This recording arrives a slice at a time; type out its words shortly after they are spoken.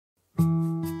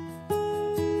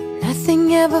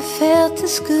Nothing ever felt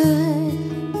as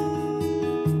good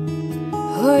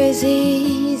or as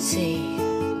easy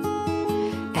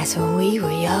as when we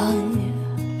were young.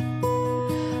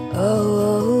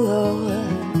 Oh,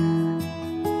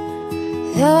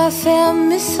 though I felt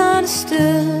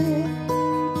misunderstood,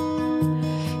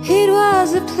 it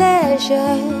was a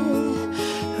pleasure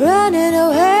running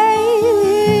away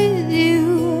with you.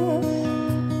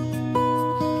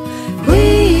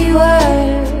 We were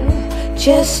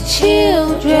just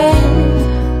children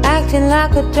acting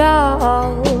like a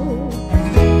doll,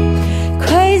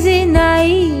 crazy,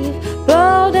 naive,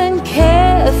 bold and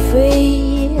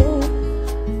carefree.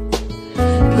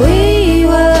 We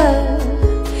were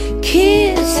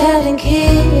kids having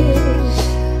kids,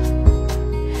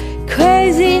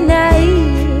 crazy,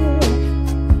 naive.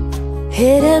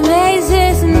 It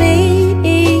amazes me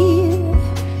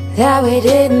that we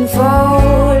didn't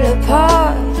fall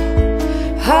apart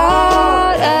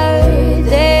harder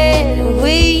than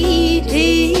we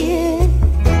did.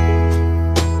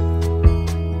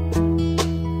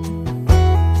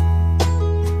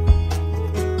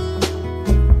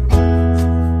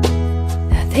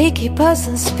 Now they keep us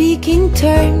on speaking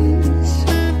terms.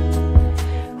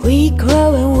 We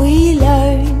grow and we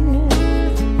learn.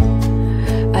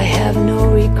 I have no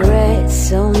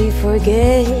regrets, only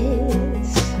forgets.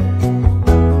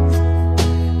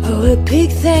 Oh, a big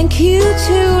thank you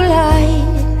to life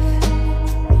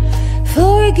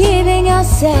for giving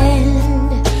us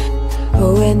end.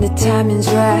 Oh, when the timing's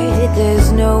right,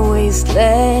 there's no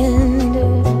wasteland.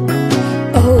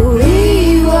 Oh,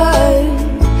 we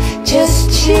were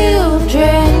just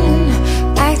children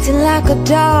acting like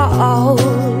adults,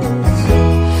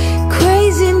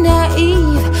 crazy,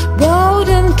 naive, bold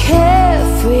and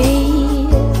carefree.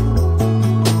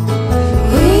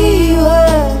 We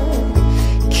were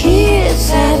kids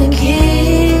having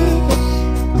kids,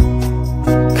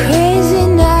 crazy,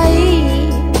 naive.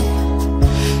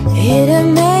 It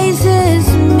amazes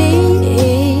me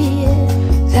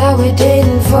that we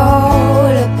didn't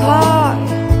fall apart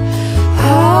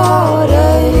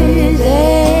harder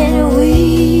than we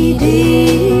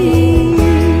did.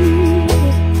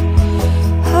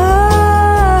 Oh,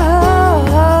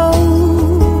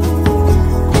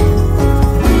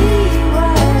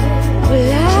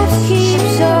 life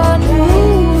keeps on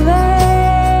moving.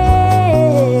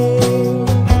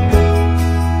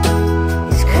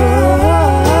 It's cold.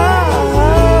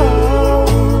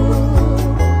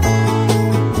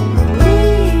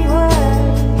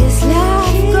 Yes,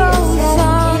 life goes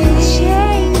on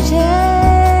changing.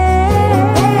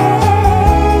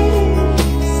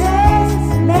 Says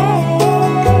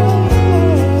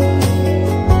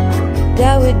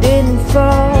that we didn't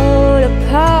fall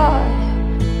apart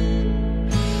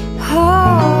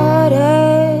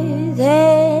harder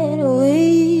than we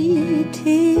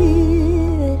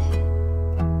did.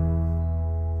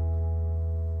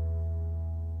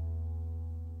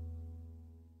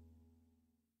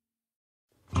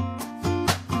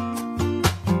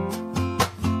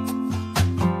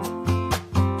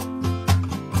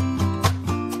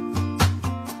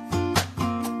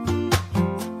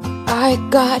 I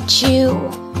got you,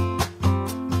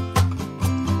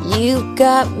 you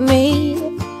got me.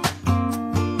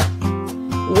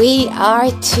 We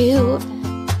are two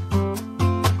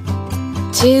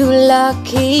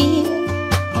lucky.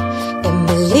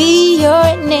 Emily,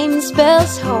 your name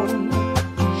spells home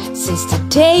since the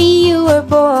day you were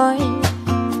born.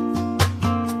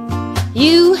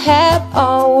 You have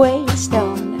always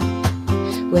known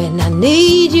when I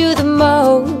need you the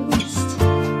most.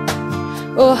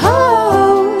 Oh,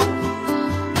 oh,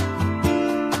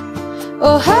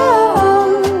 oh, oh.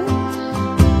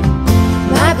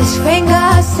 My best friend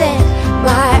God sent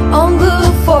my own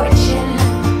good fortune.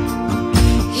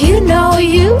 You know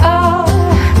you are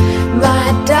my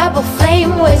double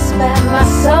flame whisper, my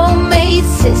soulmate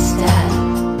sister.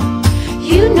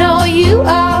 You know you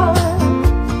are.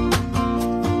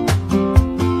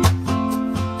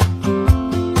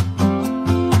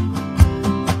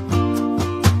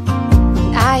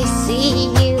 I see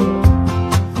you,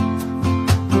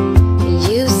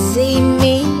 you see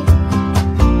me.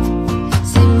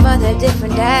 Same mother,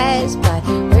 different dads, but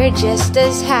we're just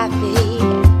as happy.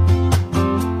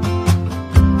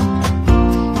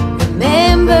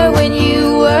 Remember when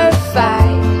you were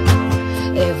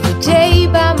 5, every day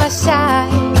by my side.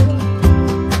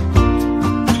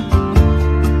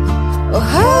 Oh,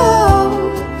 oh,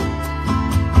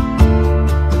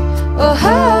 oh,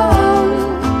 oh.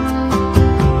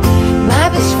 My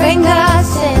best friend God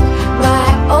sent my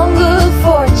own good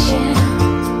fortune.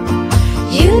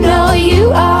 You know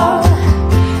you are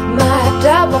my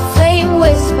double flame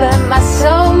whisper,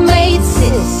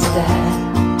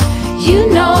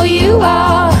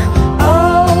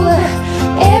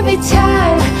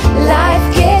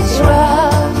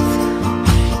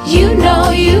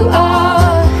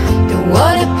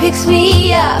 picks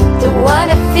me up, the one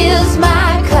that fills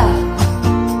my cup.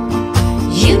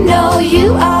 You know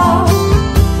you are,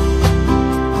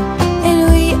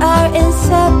 and we are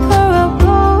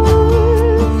inseparable.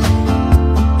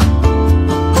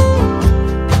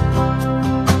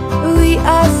 We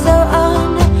are so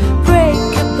unbreakable.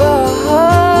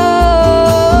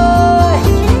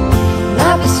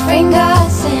 My best friend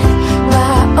God's in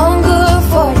my own good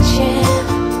fortune.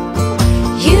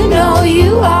 You know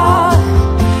you are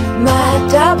my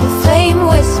double flame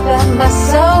whisper, my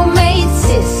soulmate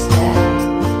sister.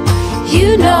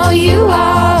 You know you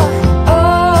are.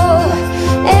 Oh,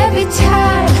 every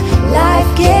time life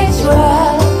gets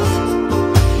rough,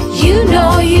 you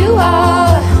know you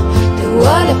are the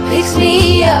one that picks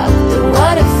me up, the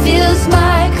one that fills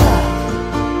my cup.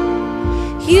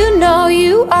 You know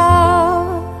you are.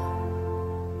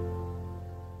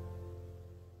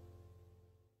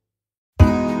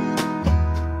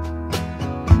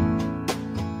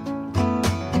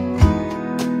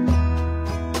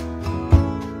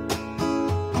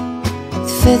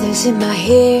 Feathers in my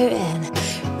hair and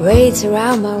braids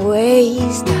around my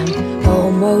waist, I'm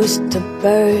almost a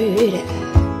bird.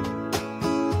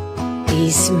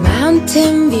 These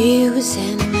mountain views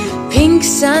and pink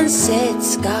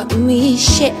sunsets got me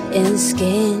shedding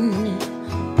skin.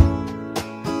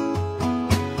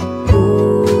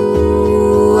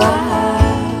 Ooh, ah.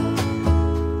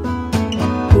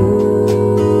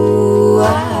 Ooh,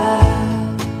 ah.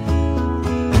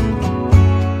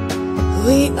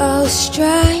 We all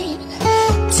strive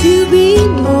to be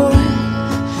more.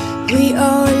 We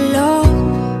all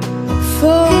long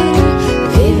for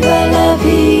Viva La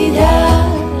Vida.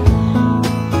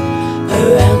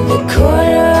 Around the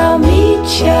corner I'll meet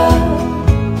ya,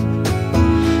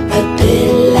 a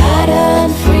bit lighter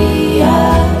and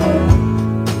freer.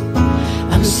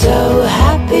 I'm so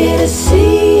happy to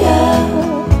see ya.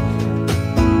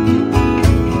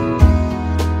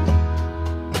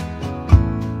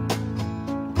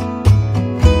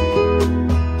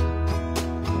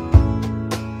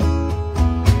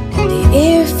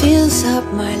 Air fills up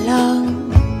my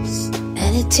lungs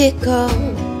and it tickles.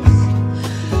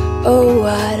 Oh,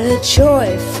 what a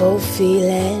joyful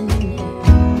feeling.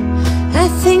 I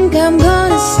think I'm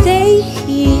gonna stay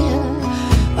here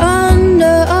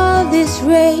under all these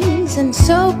rays and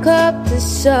soak up the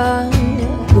sun.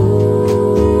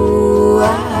 Ooh,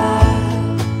 ah.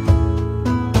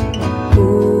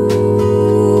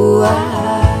 Ooh,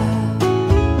 ah.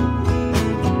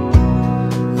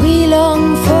 We long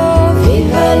for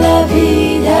Viva La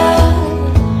Vida.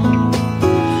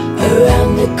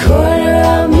 Around the corner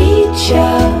I'll meet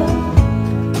ya,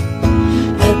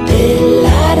 a bit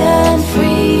lighter and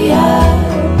freer.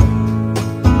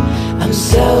 I'm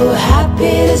so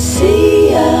happy to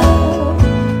see ya.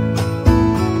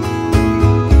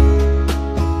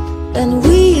 And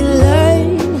we learn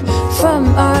from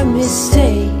our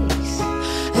mistakes,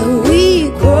 and we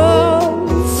grow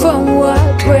from what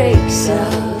breaks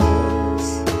us.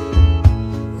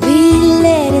 We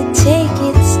let it take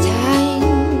its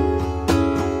time.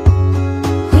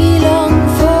 We long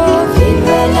for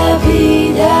Viva La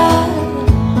Vida.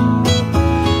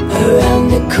 Around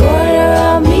the corner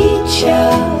I'll meet ya,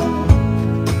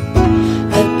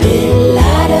 a bit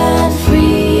lighter and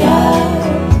freer.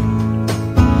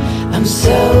 I'm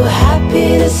so happy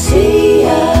to see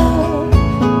ya.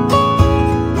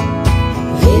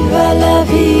 Viva La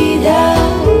Vida.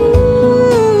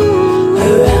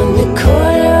 Around the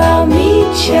corner I'll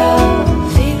meet ya,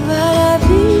 Viva La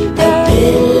Vida. A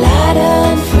bit lighter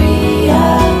and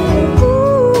freer.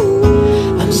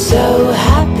 I'm so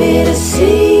happy to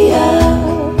see ya.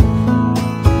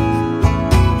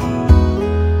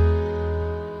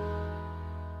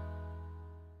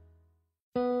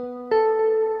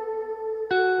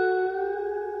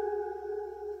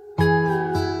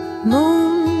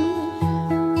 Moon,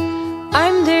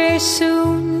 I'm there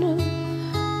soon.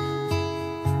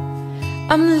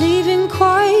 I'm leaving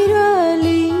quite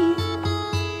early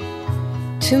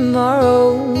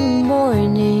tomorrow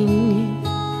morning.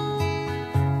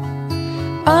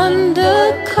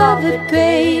 Undercover,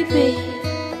 baby,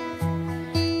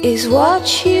 is what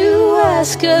you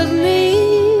ask of me.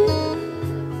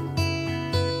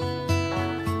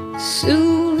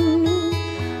 Soon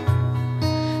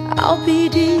I'll be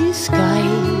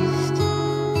disguised.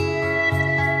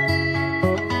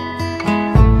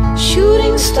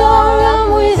 Shooting star, I'm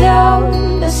without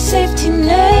a safety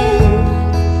net.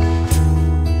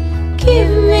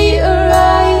 Give me a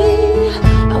ride,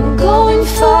 I'm going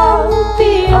far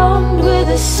beyond where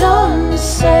the sun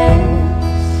sets.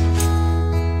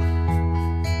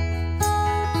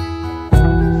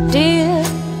 Dear,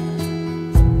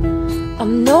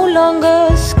 longer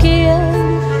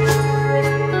scared.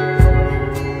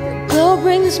 Your glow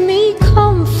brings me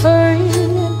comfort.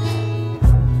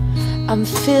 I'm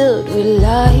filled with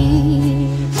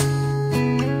light.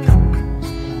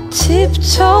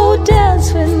 Tiptoe dance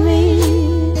with me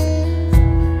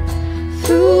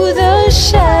through the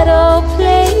shadow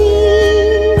play.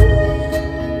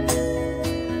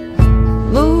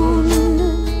 Moon,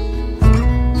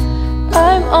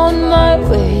 I'm on my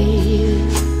way.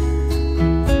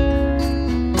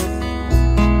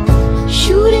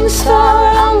 Shooting star,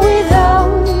 I'm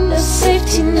without a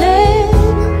safety net.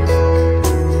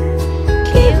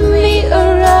 Give me a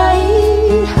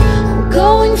ride. I'm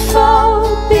going far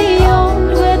beyond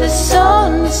where the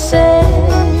sun sets.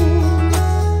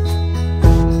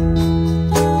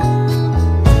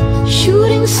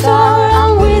 Shooting star,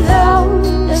 I'm without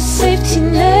a safety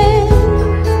net.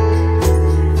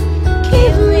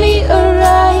 Give me a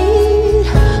ride.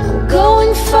 I'm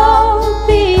going far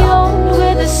beyond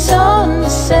where the sun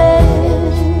sets.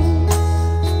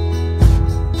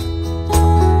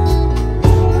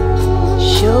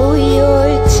 Show your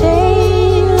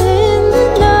tail in the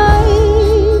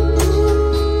night.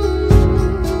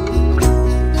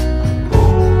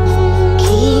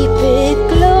 Keep it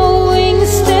glowing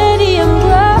steady and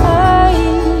bright.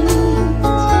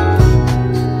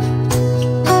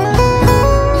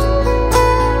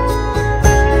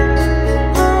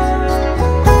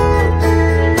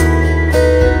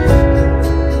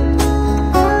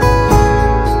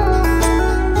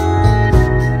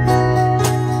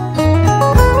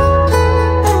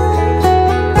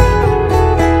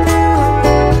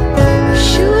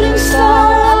 Shooting star,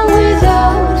 I'm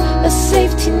without a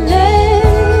safety net.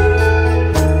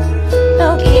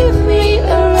 Now give me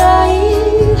a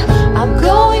ride. I'm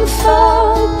going far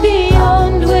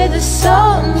beyond where the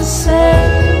sun sets.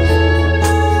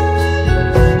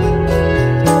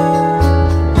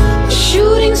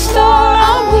 Shooting star,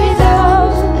 I'm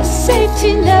without a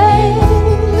safety net.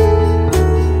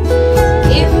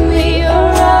 Give me a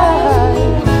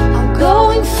ride. I'm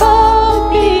going far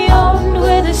beyond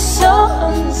where the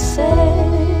sun sets.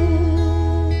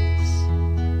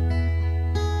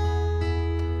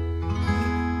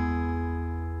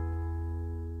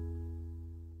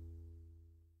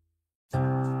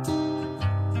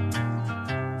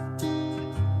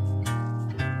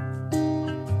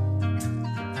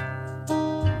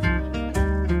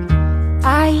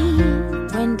 I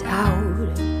went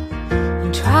out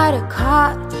and tried to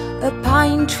cut a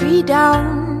pine tree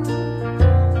down.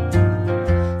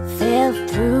 Fell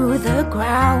through the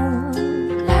ground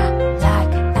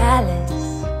like Alice.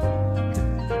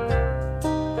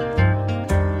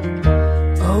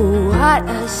 Oh, what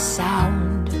a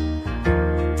sound.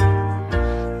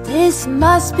 This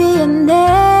must be a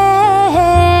nest.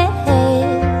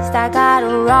 I got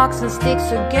rocks and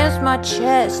sticks against my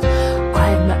chest.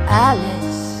 I'm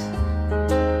Alice.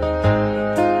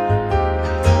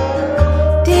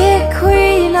 Dear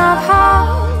Queen of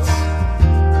Hearts,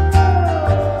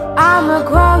 I'ma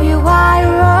grow you white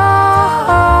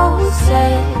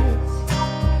roses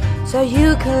so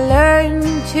you can learn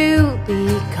to be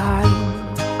kind.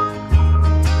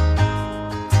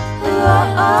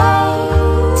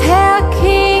 Tell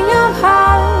King of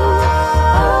Hearts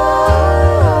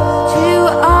to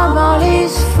arm all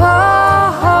his forces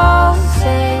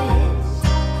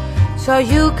so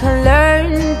you can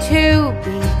learn to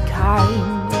be kind.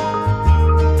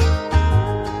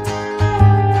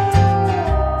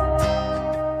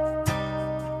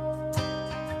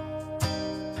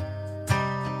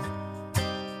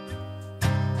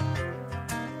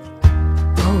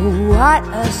 Oh, what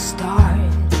a start.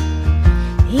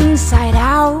 Inside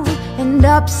out and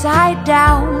upside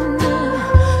down.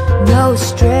 No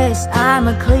stress,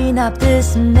 I'ma clean up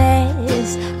this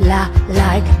mess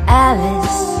like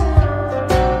Alice.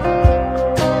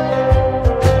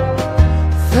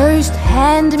 First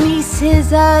hand me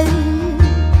scissors,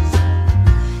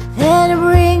 then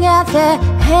bring out the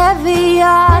heavy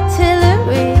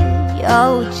artillery.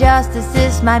 Oh, justice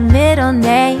is my middle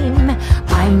name.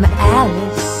 I'm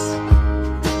Alice.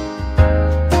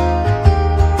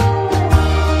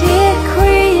 Dear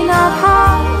Queen of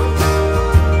Hearts,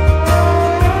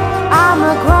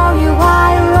 I'ma grow you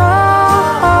white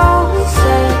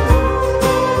roses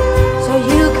so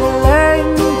you can learn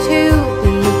to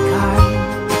be kind.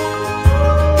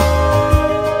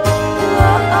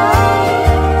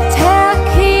 Tell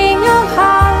King of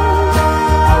Hearts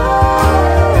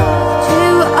to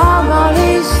arm all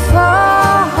his forces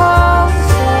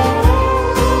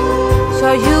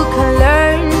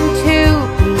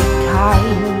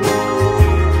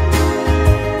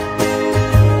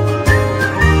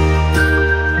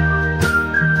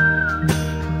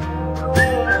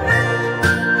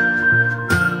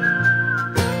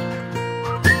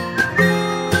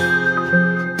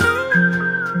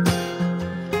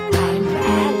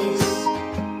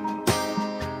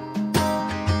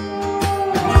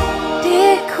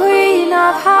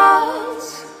of hearts,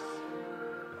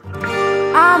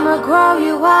 I'ma grow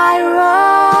you white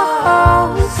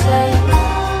roses,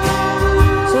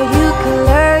 so you can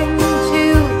learn to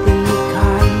be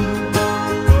kind.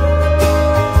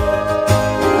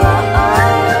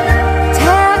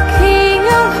 Tell King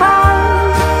of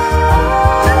Hearts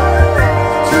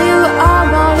to you all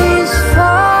on his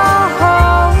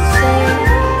roses,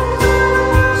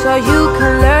 so you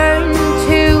can learn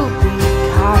to be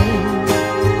kind.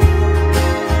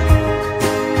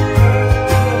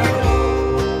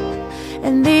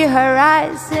 And the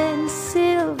horizon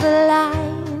silver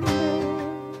line,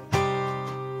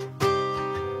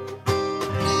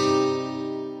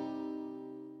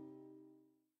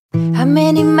 how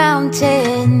many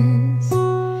mountains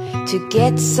to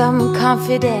get some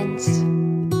confidence?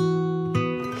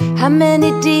 How many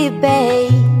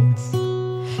debates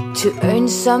to earn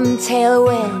some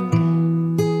tailwind?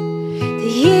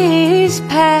 The years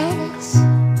pass,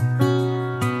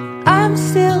 I'm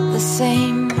still the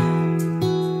same.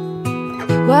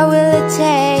 What will it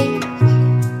take?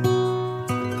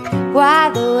 Why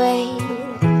the wait?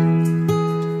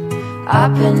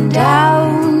 Up and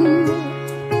down,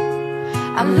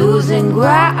 I'm losing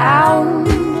ground.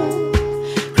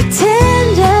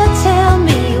 Pretender, tell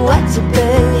me what to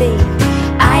believe.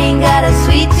 I ain't got a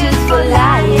sweet tooth for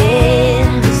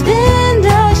lying.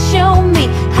 Spender, show me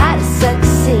how to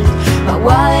succeed. My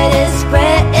wallet is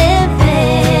spreading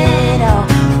thin. Oh,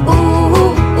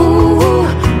 ooh, ooh,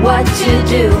 what to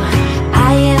do?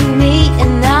 I am me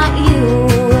and not you.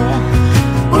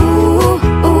 Ooh,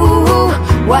 ooh,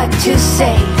 what to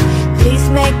say? Please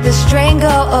make the strain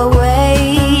go away.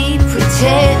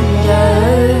 Pretender,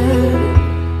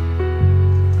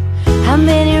 how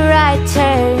many right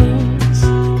turns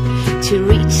to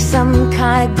reach some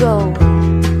kind of goal?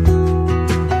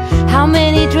 How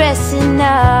many dressing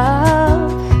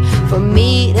up for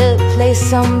me to play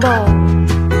some ball?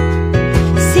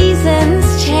 Seasons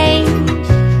change,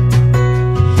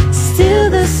 still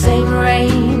the same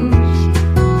range.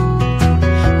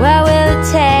 What will it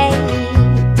take?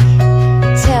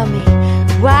 Tell me,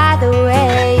 why the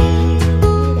wait?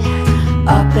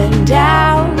 Up and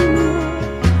down,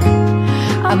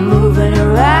 I'm moving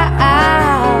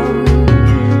around.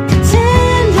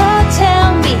 Pretender, tell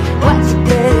me what to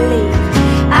believe.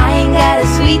 I ain't got a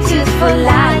sweet tooth for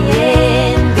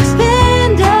lying.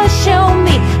 Spender, show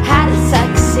me how to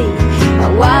succeed. My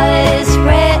wallet is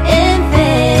spreading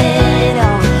thin.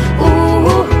 Oh,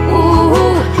 ooh,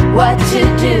 ooh, what to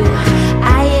do? I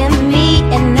am me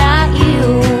and not you.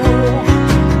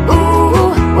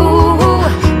 Ooh, ooh,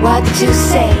 what to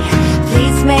say?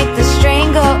 Please make the strain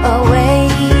go away.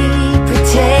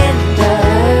 Pretender,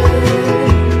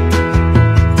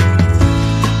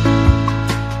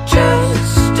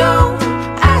 just don't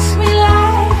ask me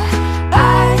like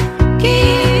I'd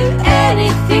give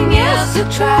anything else a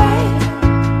try.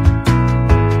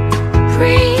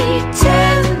 Pretender,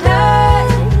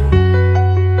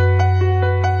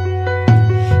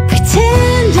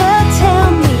 pretender, tell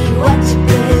me what to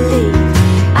believe.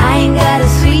 I ain't got a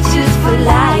sweet tooth for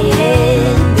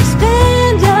lying.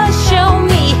 Spender, show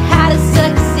me how to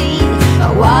succeed. My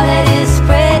wallet is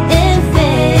spreading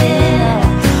thin.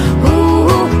 Ooh,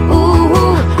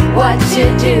 ooh, what to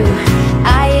do?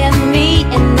 I am me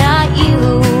and not you.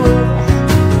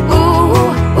 Ooh,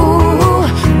 ooh,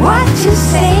 what to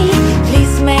say?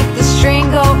 Please make the string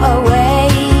go away.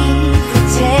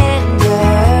 Pretender,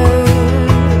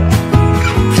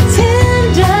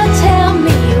 pretender, tell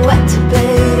me what to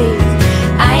believe.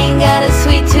 I ain't got a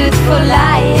sweet tooth for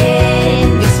lying.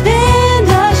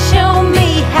 Spender, show me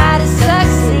how to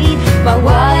succeed. My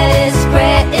wallet is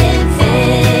spreading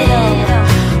thin.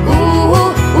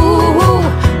 Ooh, ooh,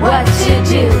 what to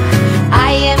do?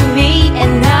 I am me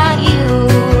and not you.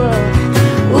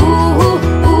 Ooh,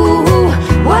 ooh,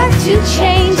 what to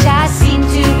change? I seem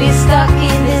to be stuck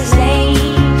in this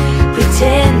lane.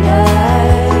 Pretender.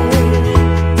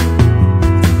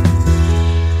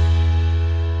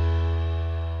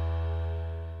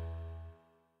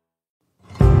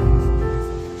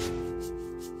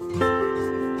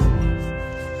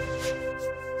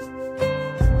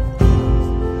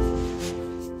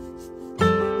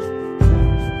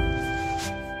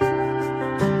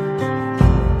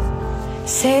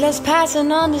 Sailors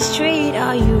passing on the street,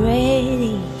 are you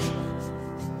ready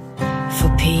for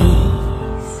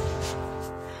peace?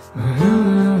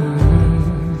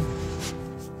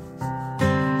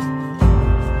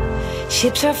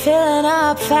 Ships are filling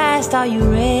up fast, are you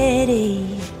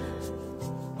ready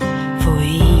for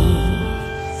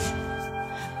ease?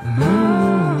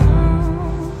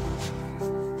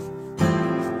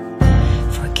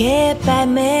 Forget bad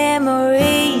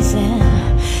memories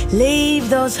and leave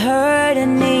those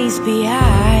hurting knees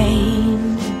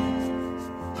behind.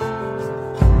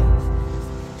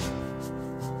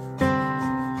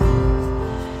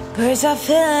 Birds are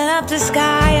filling up the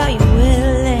sky. Are you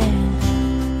willing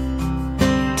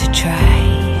to try?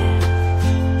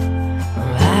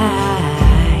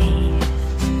 Right.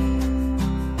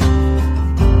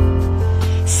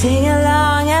 Sing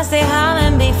along as they hum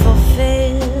and be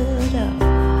fulfilled.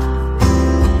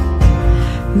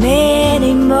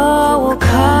 Many more will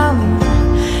come,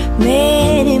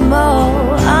 many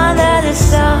more under the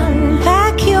sun.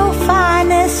 Pack your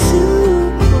finest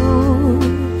suit.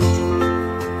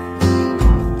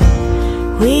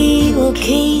 We will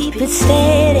keep it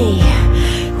steady.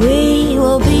 We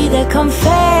will be the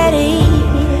confetti.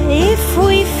 If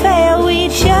we fail, we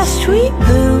just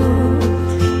reboot.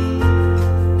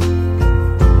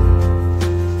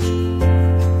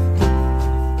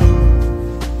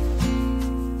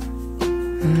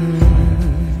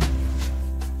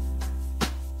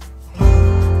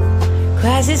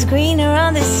 Grass is greener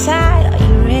on this side. Are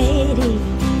you ready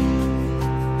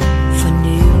for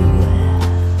new?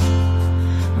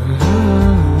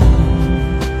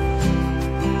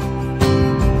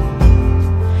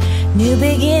 New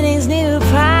beginnings, new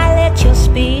pride. Let your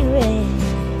spirit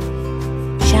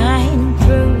shine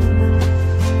through.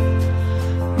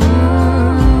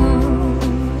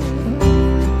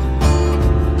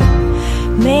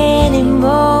 Many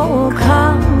more will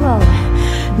come.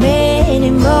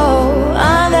 Many more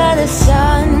under the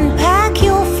sun. Pack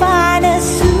your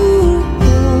finest suit,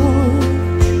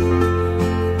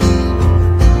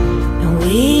 and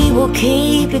we will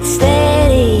keep it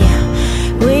steady.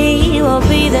 We will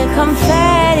be the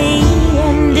confetti,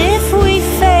 and if we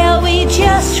fail, we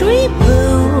just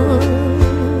reboot.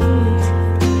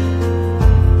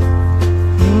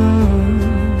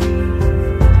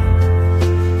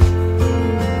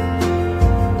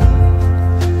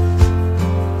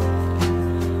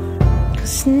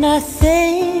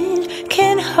 Nothing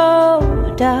can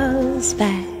hold us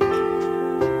back.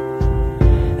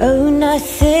 Oh,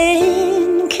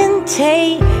 nothing can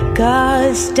take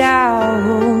us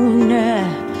down.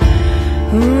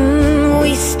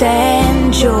 We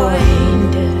stand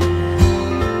joined.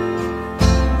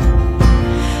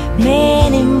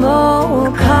 Many more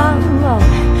will come,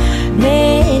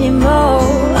 many more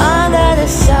under the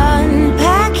sun.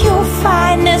 Pack your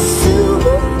finest suit.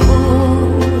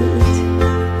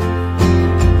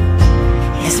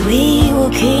 We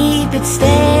will keep it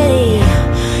steady.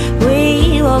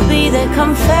 We will be the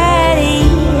confetti,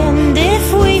 and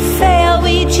if we fail,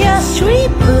 we just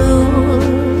reboot.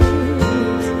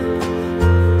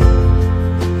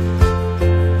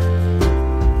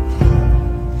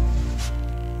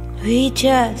 We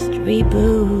just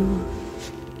reboot.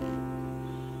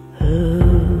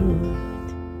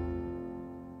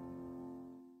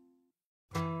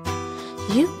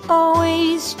 You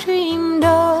always dreamed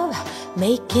of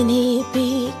making it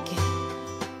big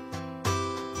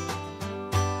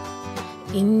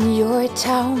in your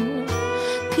town.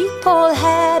 People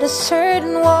had a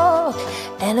certain walk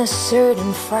and a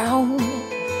certain frown.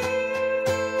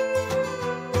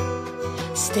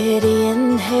 Steady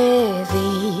and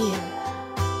heavy,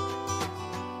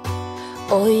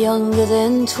 or younger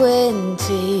than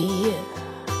 20.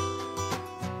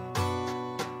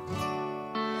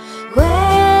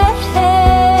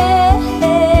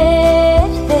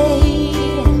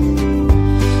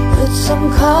 Some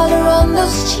color on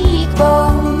those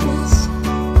cheekbones.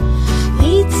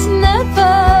 It's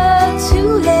never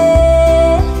too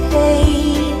late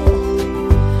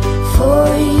for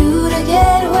you to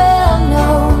get well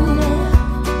known.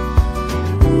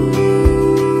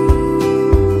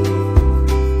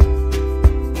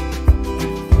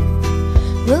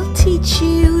 We'll teach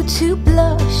you to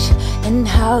blush and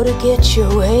how to get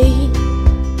your way.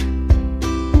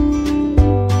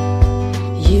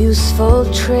 Useful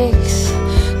tricks.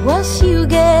 Once you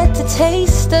get the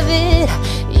taste of it,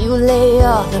 you lay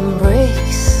all them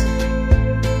bricks.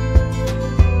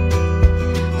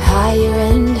 Higher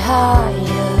and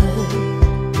higher,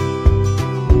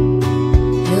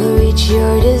 you'll reach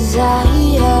your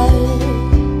desire.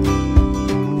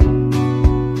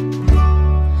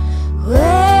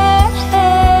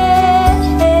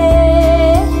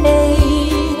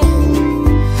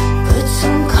 Put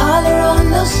some color on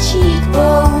those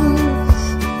cheekbones.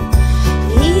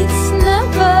 It's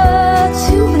never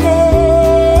too late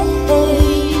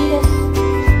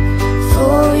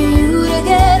for you to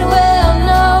get well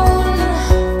known.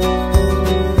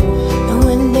 And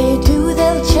when they do,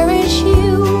 they'll cherish you.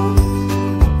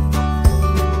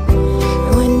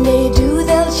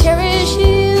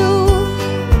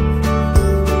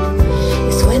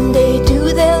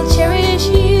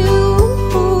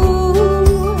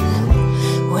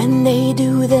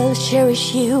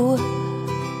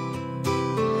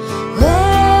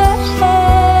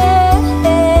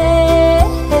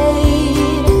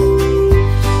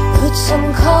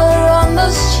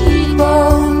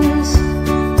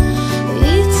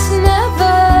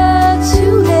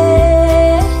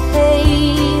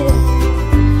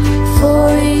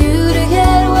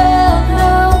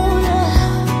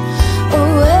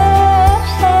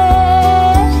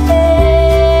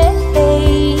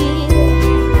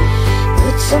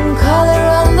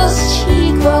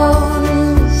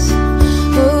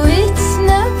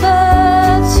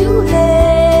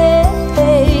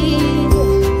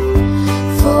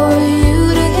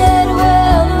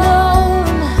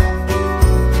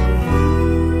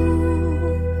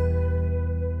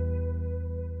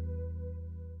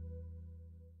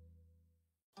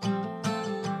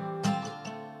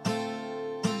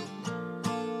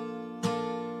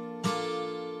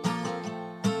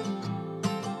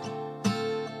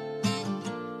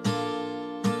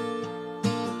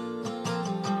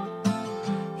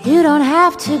 You don't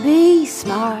have to be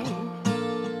smart.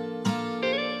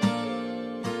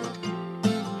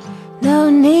 No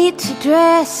need to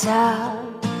dress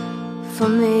up for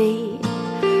me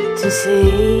to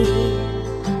see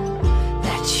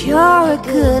that you're a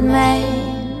good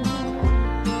man.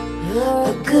 You're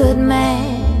a good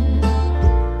man,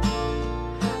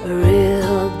 a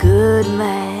real good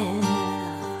man.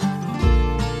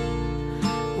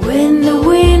 When the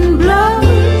wind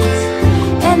blows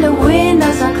and the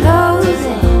windows are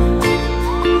closing,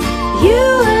 you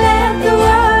let the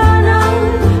world know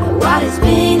what has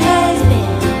been has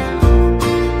been.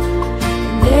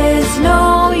 And there's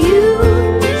no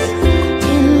use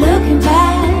in looking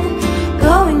back,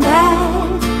 going back,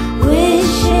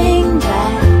 wishing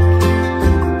back.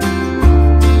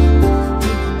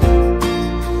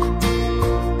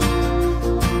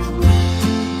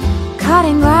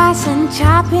 Cutting grass and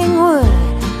chopping wood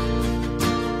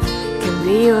can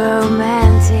be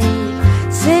romantic.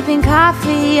 Sipping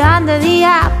coffee under the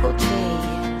apple tree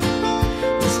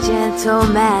is gentle,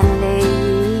 manly.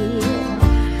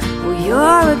 Well,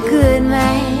 you're a good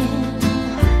man,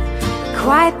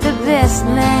 quite the best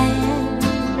man,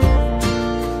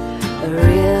 a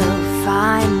real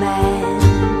fine man.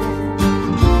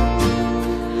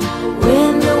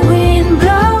 When the wind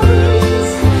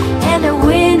blows and the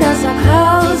windows are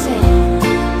closing,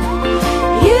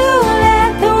 you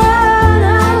let the world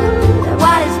know that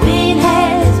what has been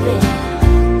has been.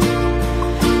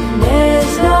 And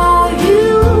there's no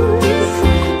use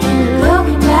in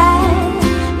looking back,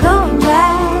 going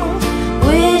back,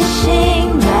 wishing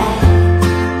back.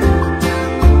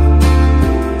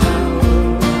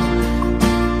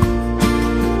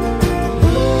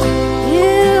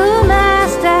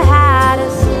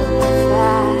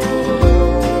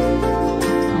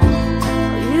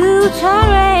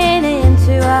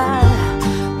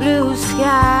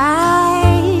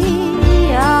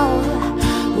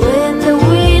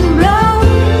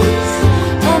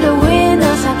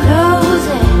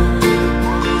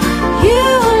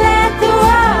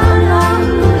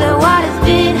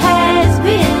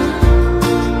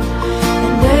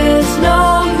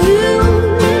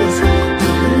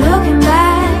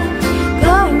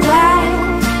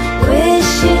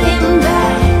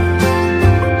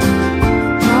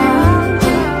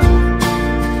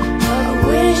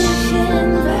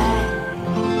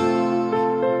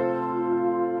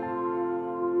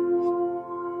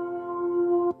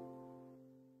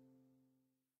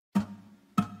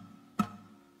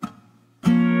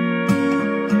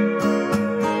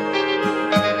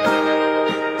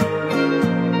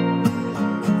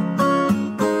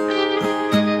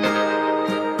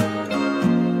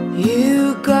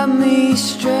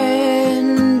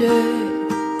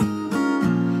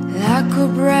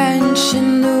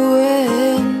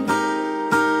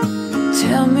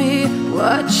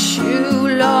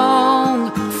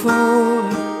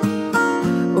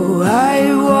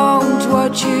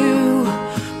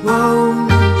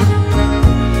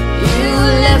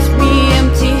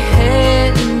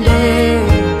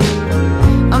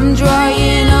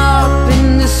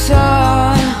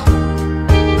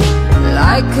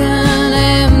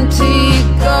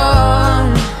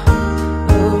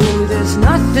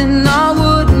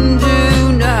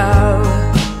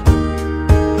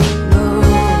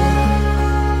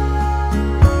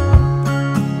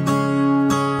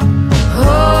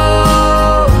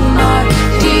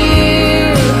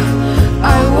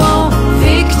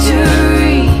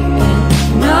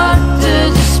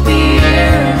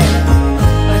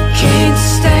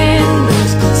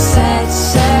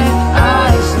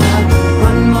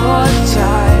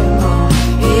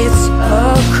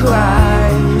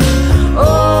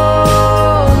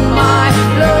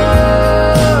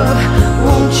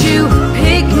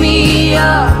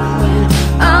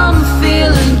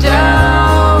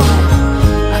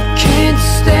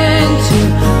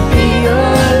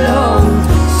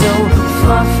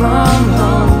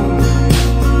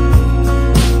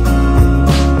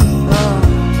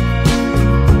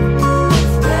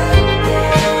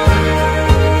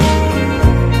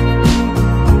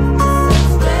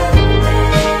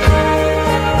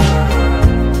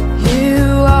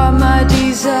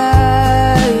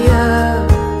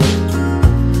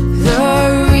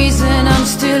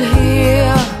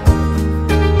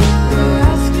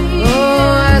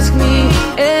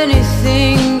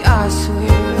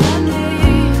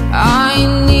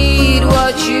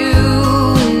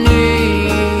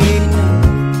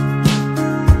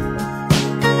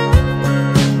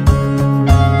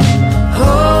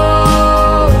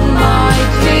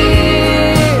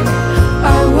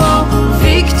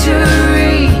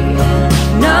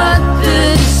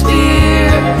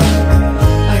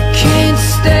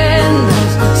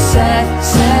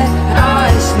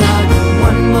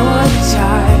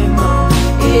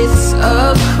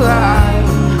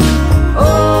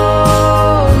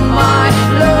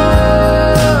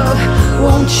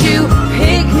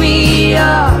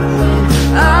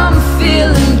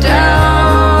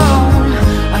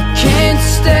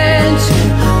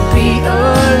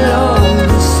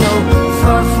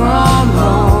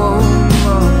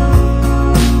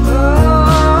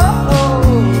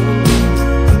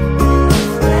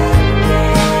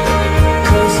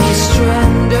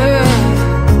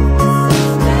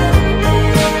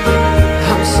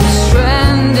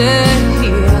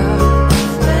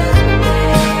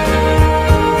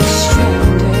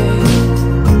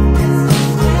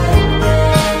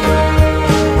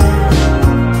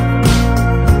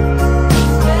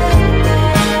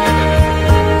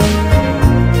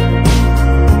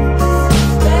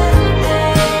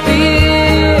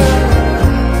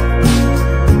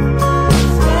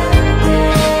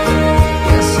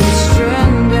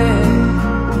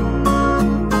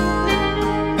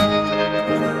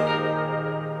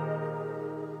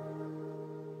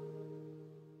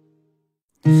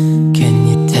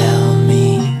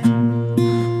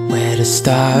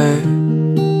 start.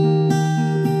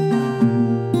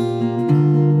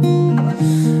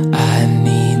 I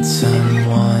need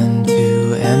someone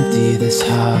to empty this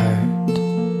heart.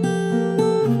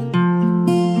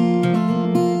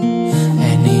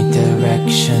 Any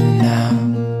direction now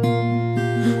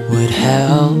would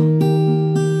help.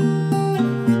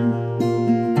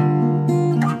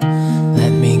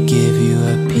 Let me give you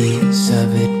a piece of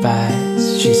advice,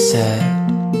 she said.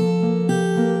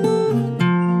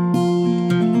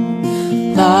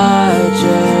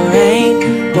 Larger ain't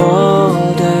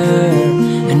bolder,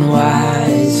 and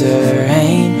wiser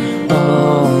ain't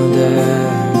older.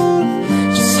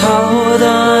 Just hold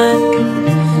on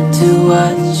to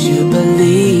what you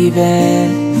believe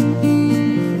in.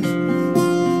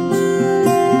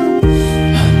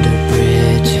 Under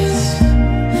bridges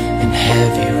and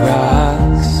heavy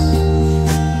rocks,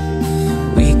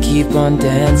 we keep on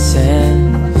dancing.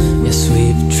 Yes,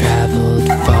 we've traveled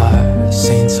far,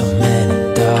 seen so many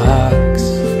dogs.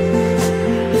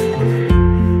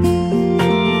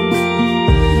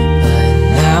 But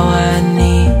now I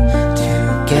need to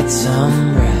get some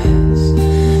rest.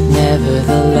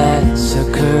 Nevertheless, a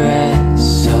caress.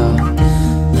 So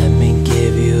let me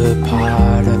give you a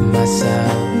part of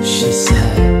myself, she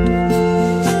said.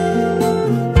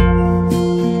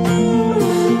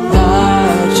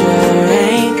 Larger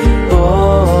ain't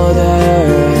bolder,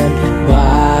 and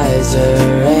wiser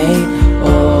ain't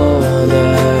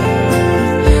older.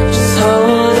 Just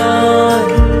hold on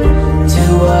to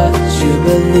what you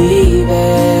believe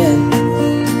in.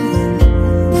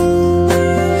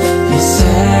 Yes,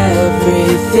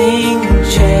 everything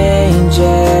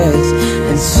changes,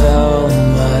 and so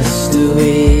must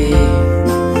we.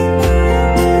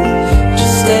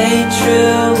 Just stay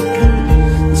true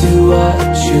to what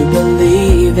you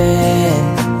believe in.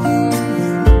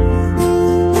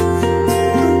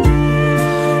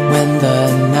 When the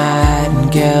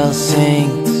nightingale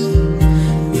sings,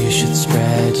 you should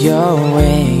spread your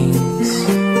wings.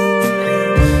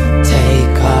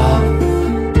 Take off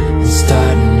and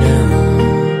start anew.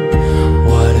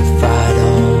 What if I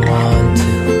don't want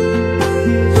to?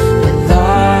 But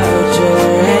larger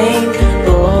ain't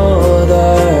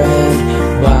bolder, and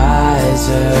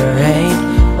wiser ain't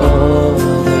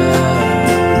older.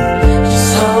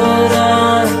 Just hold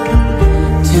on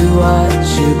to what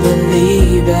you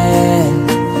believe in.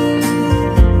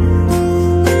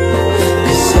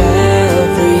 'Cause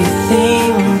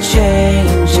everything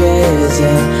changes,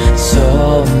 and so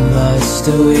must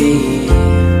we.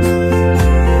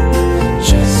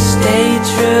 Just stay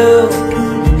true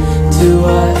to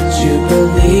what you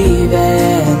believe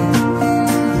in.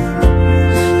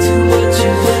 To what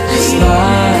you believe. 'Cause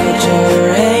larger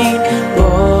ain't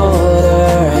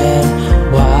bolder, and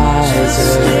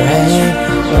wiser ain't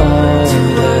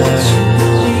older.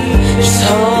 Just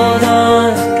hold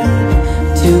on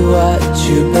to what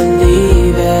you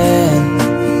believe in.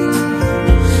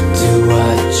 To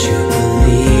what you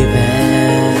believe in.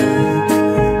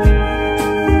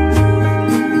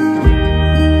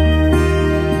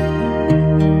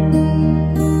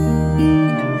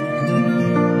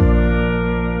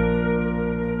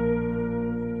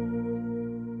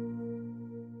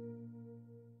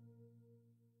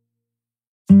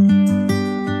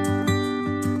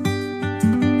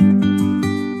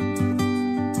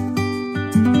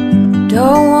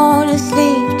 Don't wanna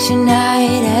sleep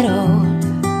tonight at all.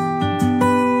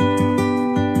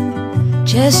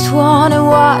 Just wanna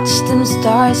watch them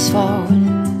stars fall.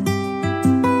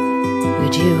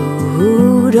 But you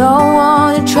don't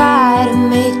wanna try to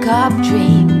make up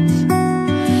dreams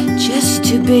just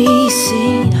to be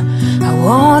seen. I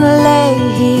wanna lay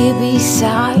here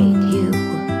beside you,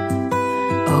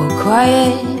 oh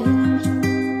quiet.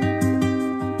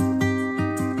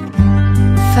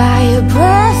 Fire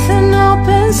breath and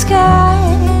open sky.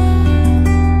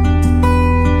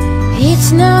 It's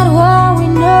not what we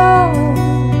know,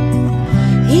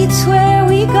 it's where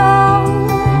we go.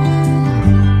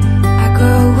 I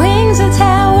grow wings and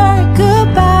tell her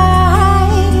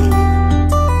goodbye.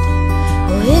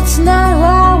 Oh, it's not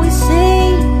what we see,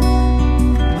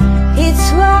 it's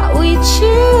what we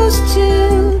choose to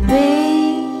be.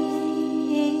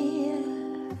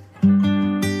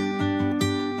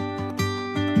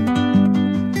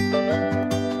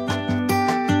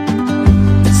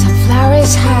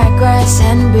 High grass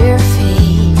and bare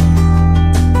feet.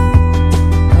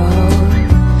 Oh,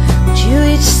 but you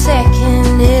each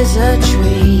second is a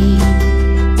treat.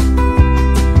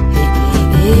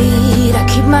 I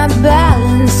keep my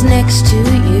balance next to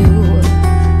you.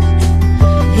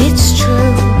 It's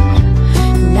true,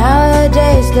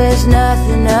 nowadays there's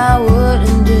nothing I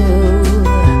wouldn't do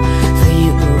for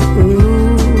you.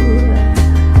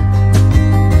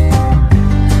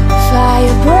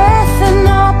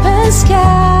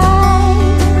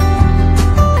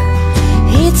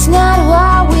 It's not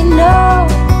what we know,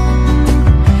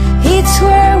 it's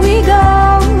where we go.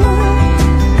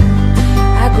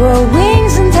 I grow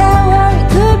wings and tell her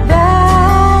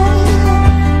goodbye.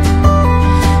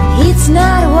 It's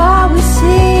not what we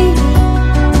see,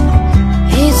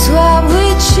 it's what we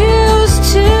choose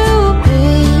to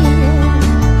be.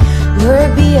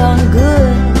 We're beyond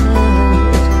good,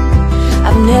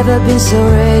 I've never been so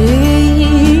ready.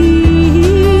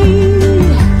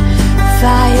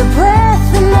 Fire breath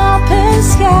and open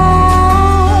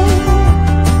sky.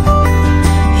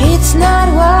 It's not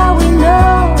what we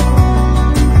know,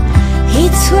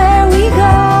 it's where we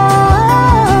go.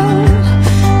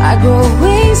 I grow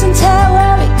wings and tell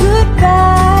her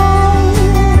goodbye.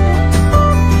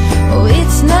 Oh,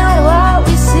 it's not what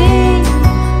we see,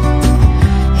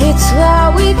 it's what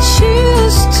we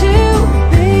choose to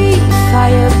be.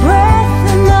 Fire breath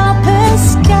and open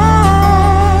sky.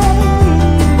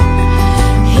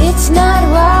 It's not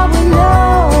what we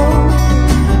know,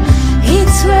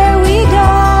 it's where we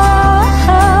go.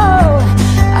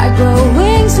 I grow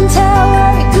wings and tell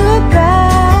her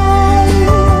goodbye.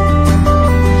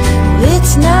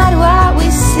 It's not what we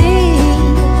see,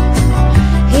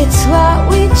 it's what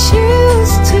we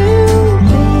choose to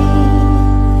be.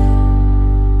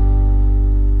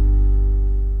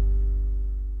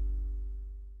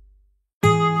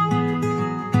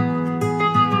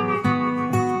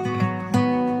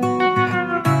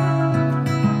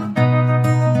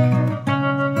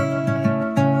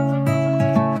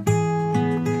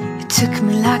 It took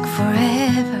me like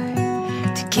forever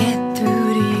to get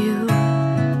through to you,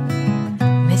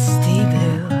 Misty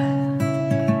Blue.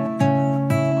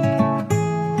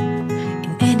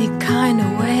 In any kind of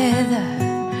weather,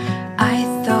 I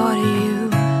thought of you,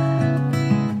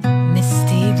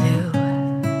 Misty Blue.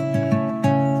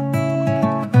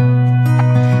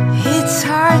 It's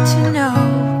hard to know,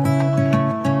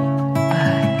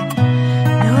 but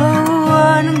no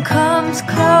one comes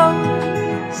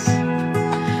close.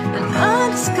 An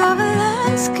undiscovered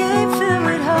landscape filled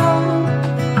with hope.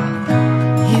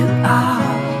 You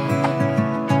are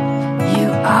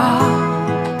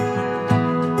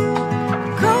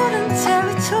golden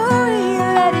territory,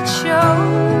 let it show.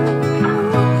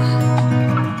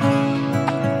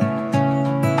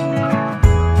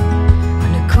 On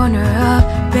the corner of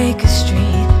Baker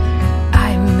Street, I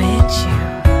met you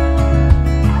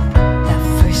that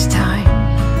first time,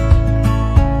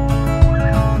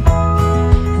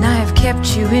 and I have kept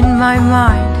you in my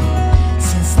mind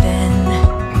since then.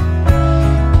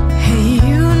 Hey,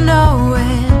 you know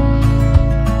it.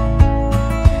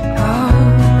 Oh,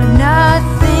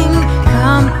 nothing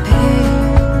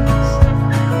compares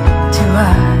to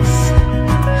us.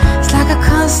 It's like a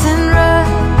constant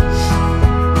rush,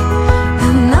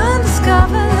 an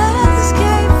undiscovered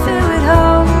landscape filled with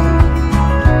hope.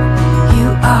 You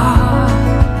are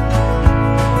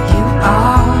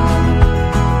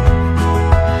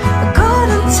a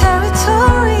golden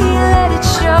territory,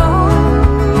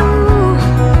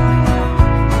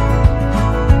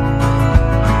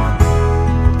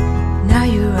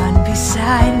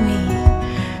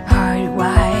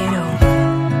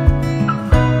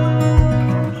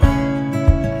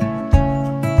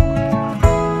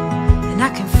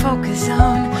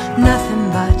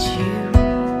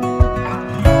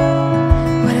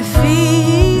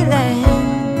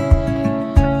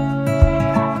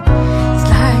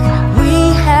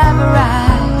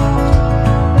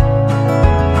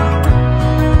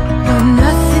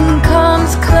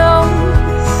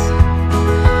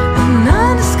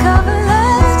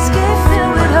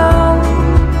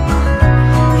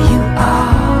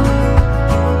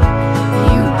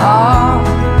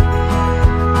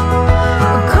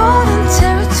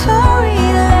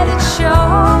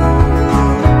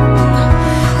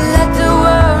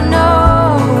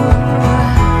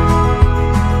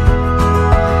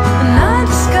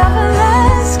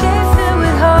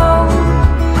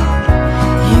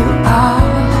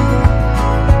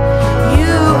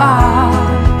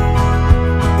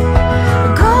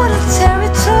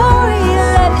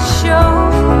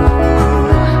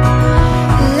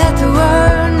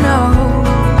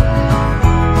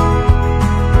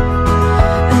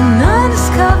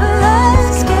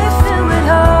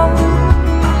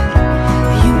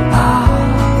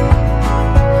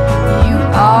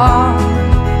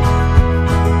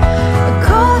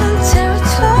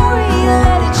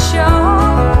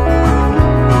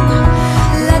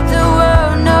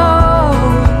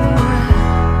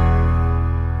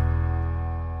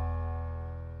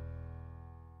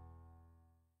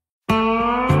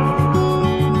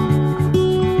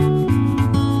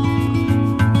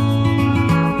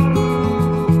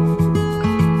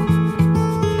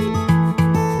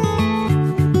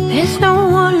 There's no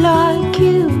one like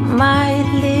you, my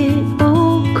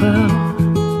little girl.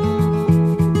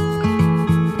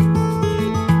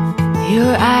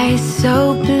 Your eyes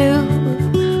so blue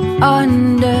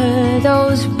under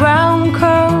those brown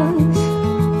curls.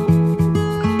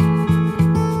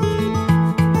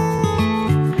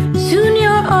 Soon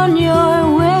you're on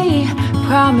your way,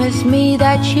 promise me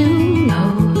that you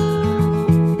know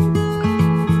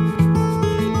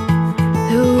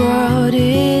the world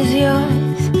is yours.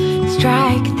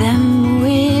 Strike them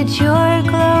with your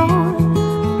glow.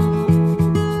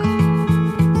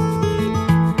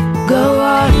 Go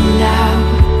on now,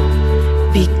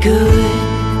 be good,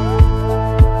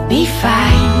 be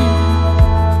fine.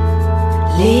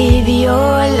 Live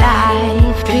your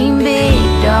life, dream big,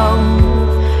 don't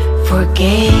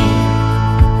forget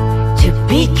to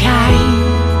be kind.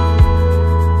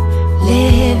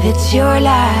 Live, it's your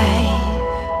life.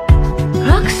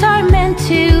 Rocks are meant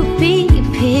to be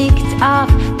picked up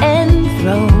and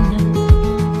thrown.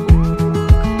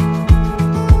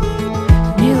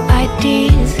 New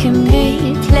ideas can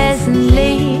be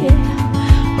pleasantly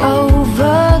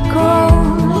overgrown.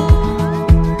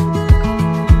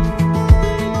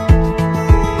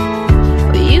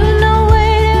 But you know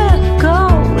where to go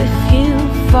if you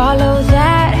follow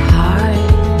that heart.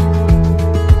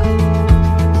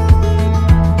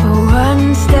 One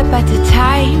step at a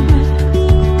time,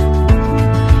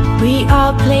 we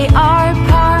all play our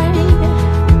part.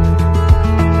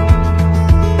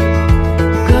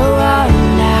 Go on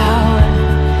now,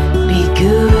 be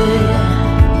good,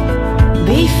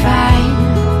 be fine.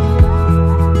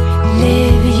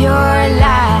 Live your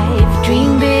life,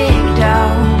 dream big,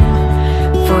 don't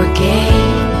forget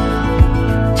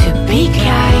to be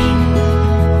kind.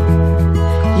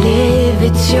 Live,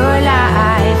 it's your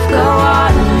life. Go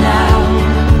on now,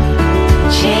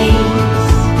 chase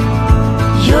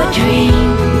your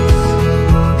dreams,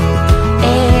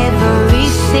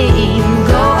 everything.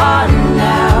 Go on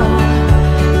now,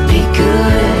 be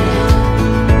good,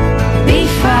 be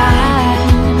fine.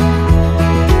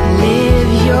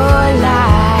 Live your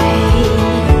life.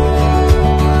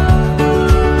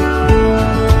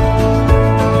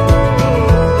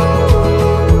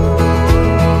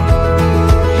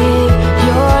 Live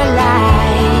your life.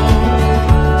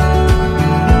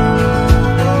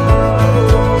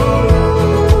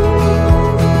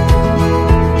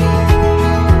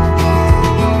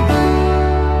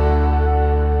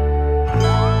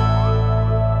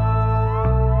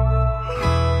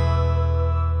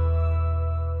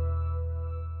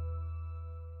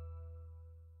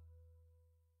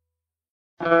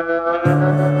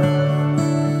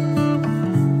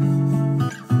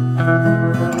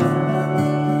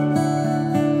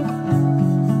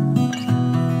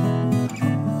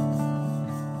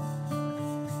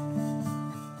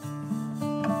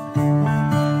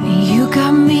 You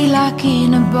got me like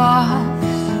in a box.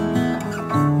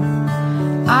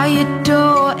 I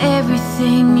adore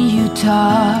everything you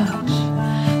touch.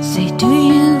 Say, do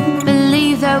you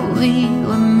believe that we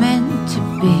were meant to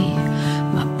be?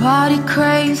 My body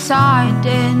craves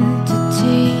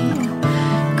identity.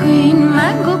 Green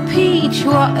mango peach,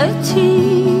 what a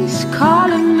tease.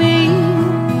 Calling me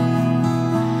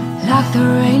like the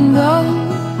rainbow.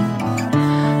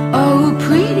 Oh,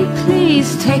 pretty please,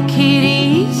 take it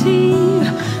easy.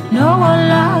 No one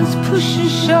likes push and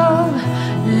shove.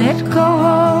 Let go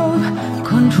of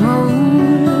control.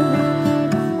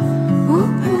 Ooh,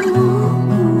 ooh,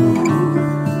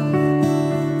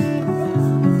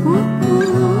 ooh, ooh.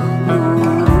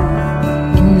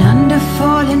 And under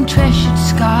fallen treasured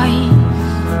skies,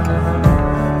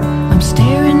 I'm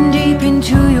staring deep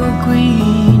into your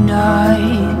green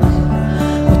eyes.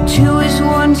 Two is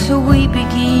one, so we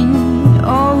begin.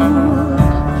 Oh,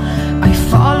 I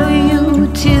follow you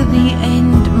till the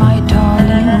end, my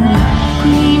darling.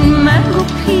 Green mango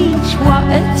peach, what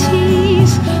a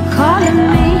tease. Calling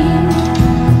me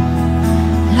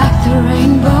like the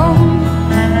rainbow.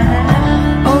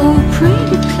 Oh,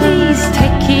 pretty please,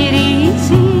 take it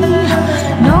easy.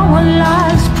 No one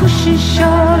likes push and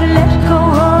shove. Let go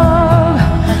of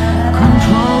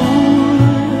control.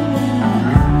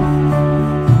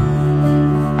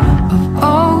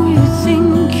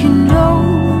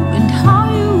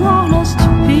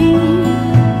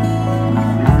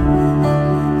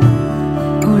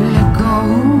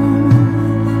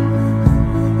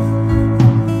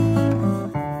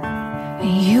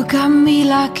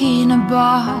 Like in a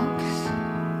box,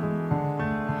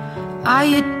 I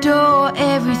adore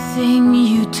everything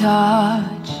you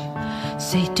touch.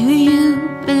 Say, do you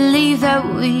believe that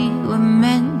we were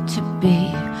meant to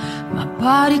be? My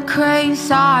body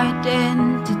craves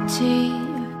identity.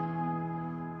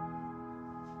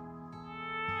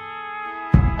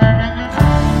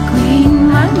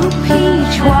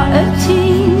 peach water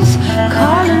teas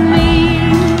calling me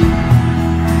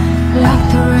like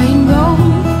the rainbow.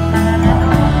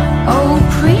 Oh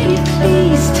pretty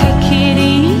please take it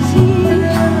easy.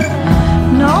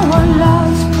 No one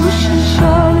loves pushing,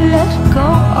 so let go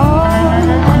of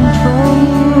control.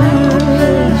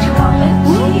 Peach water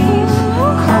teas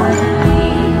calling me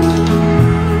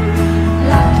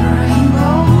like the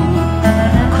rainbow.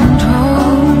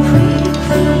 Control, pretty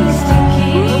please take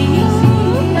it easy.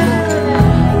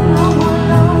 No one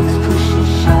loves pushing,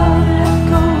 so let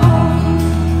go.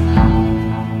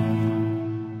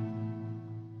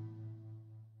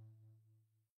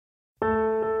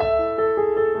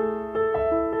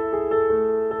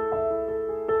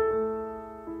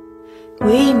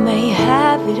 We may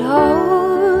have it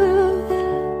all,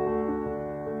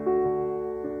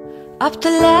 up the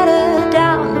ladder,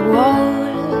 down the wall,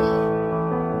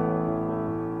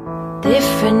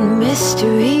 different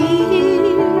mysteries,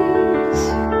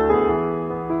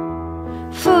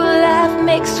 full life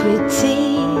mixed with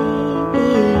tears.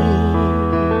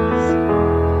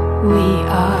 We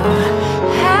are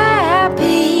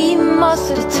happy most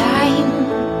of the time,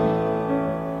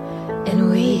 and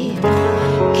we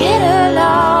get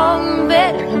along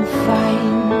better than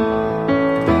fine.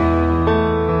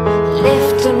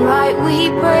 Left and right we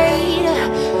braid,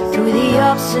 through the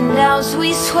ups and downs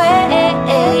we sway.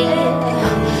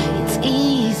 It's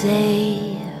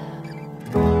easy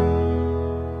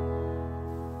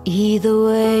either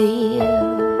way.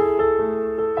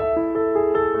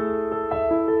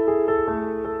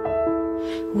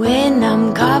 When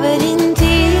I'm covered in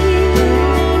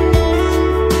tears,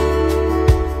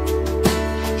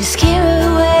 you scare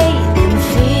away them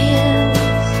fears.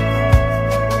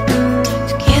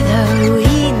 Together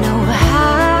we know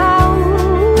how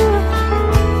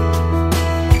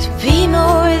to be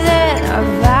more than our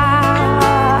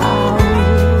vows.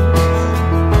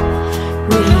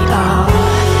 We are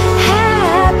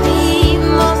happy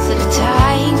most of the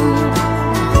time,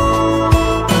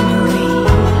 and we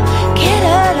get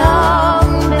along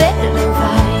better than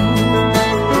fine.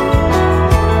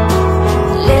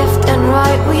 Left and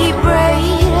right we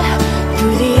braid,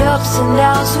 through the ups and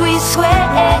downs we sway.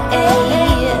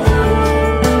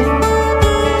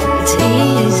 It's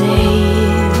easy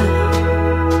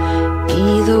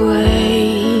either way.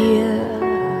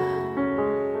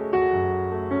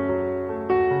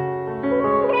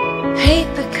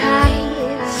 Paper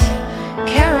kites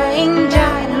carrying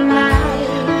dynamite.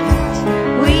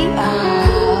 We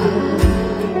are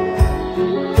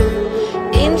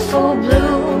in full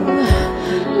bloom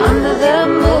under the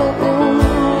moon.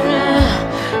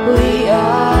 We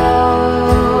are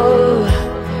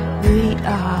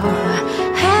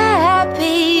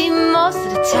happy most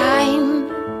of the time,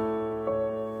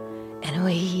 and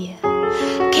we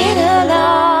get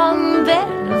along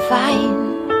better than fine.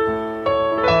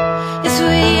 Yes,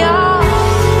 we are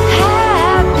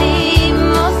happy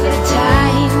most of the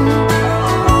time.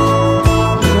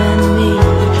 You and me,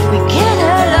 we get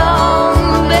along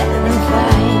better than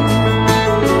fine.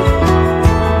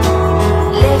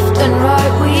 Left and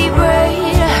right we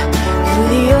braid, through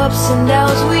the ups and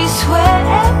downs we sway.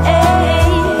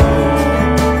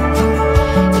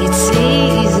 It's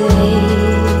easy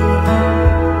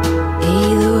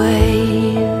either way.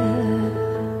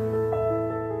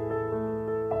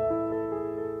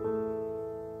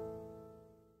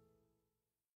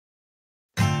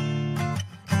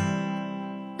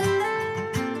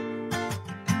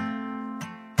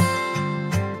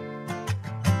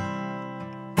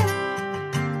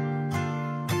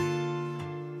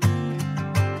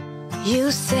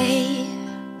 You say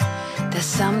that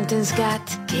something's got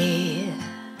to give.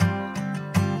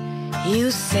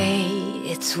 You say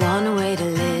it's one way to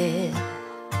live.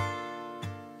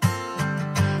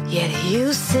 Yet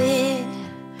you sit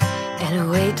and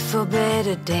wait for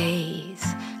better days.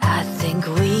 I think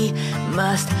we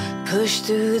must push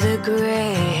through the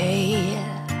gray.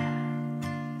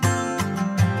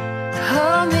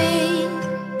 Hold me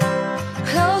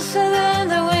closer than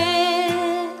the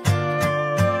wind.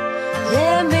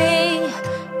 Let me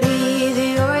be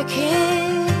the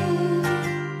orchid.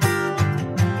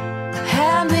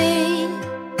 Have me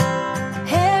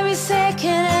every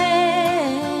second.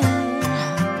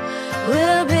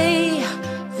 We'll be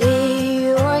the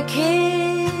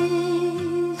orchids.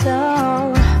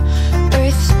 Oh,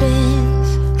 earth spins,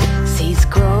 seeds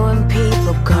grow and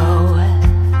people go.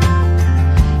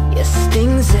 Yes,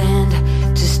 things end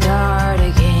to start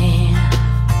again.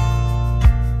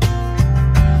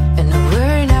 And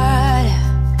we're not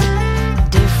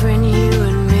different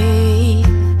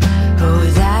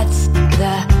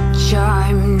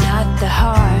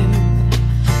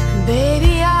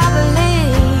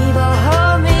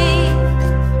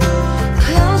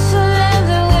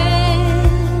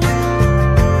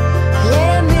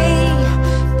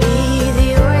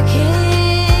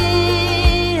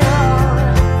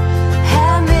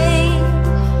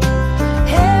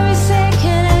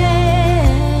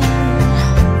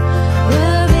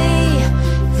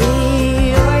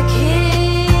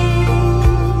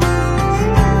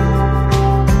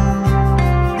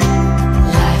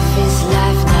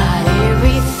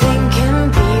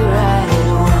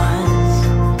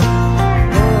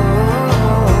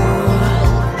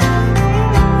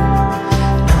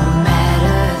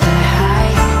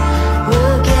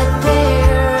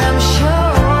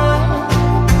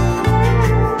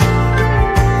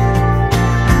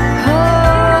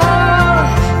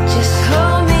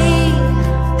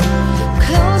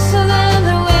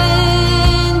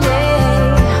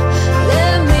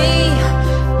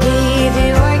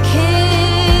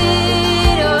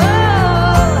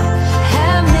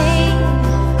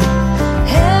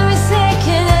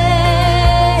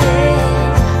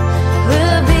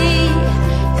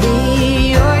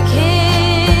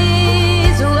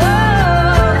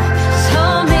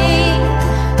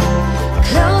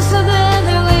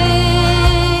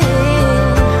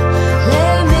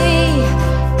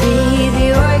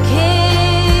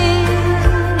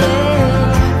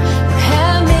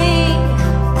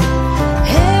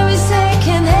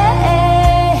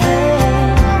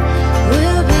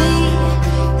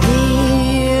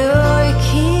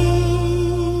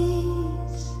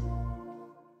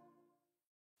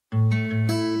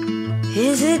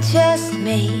Is it just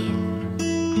me,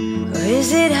 or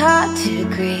is it hard to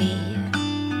agree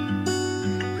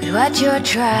with what you're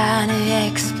trying to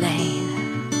explain?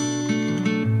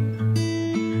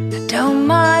 I don't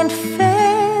mind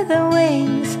feather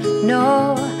wings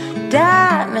nor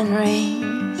diamond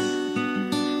rings,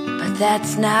 but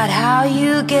that's not how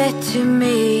you get to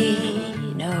me,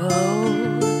 no.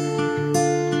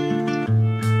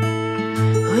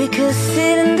 We could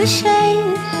sit in the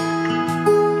shade,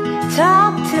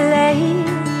 talk till late,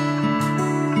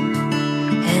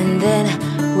 and then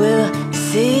we'll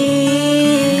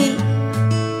see.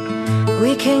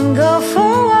 We can go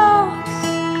for walks,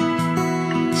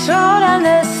 stroll down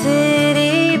the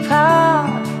city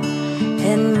park,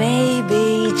 and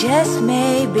maybe, just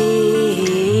maybe,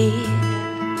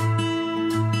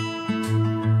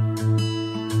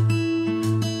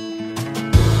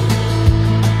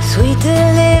 sweet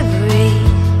delivery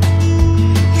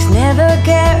is never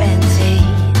guaranteed,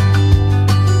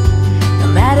 no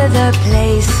matter the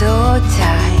place or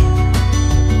time.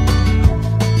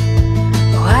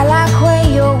 Oh, I like when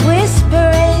you're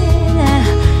whispering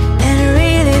and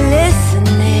really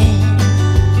listening.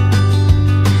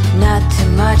 Not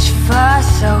too much fuss,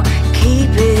 so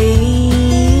keep it easy.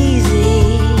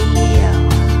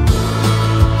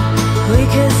 We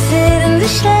could sit in the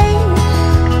shade,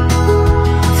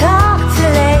 talk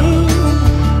till late,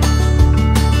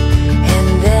 and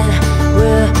then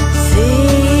we'll see.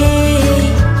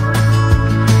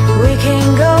 We can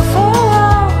go for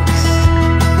walks,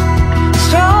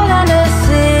 stroll down the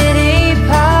city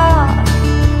park,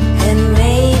 and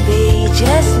maybe,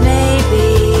 just maybe,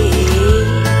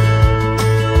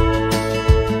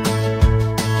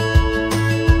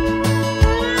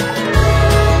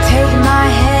 take my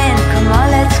hand, come on,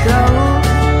 let's go.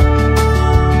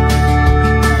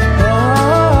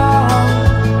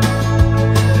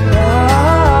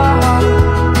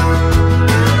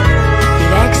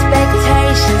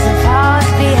 Expectations and false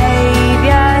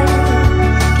behavior.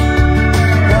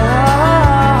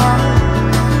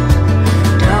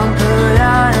 Don't put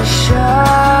on a show.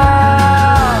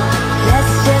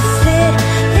 Let's just sit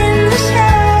in the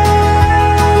shade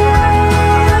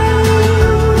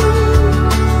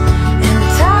and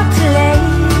talk till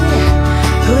late.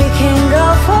 We can go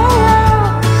for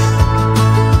walks,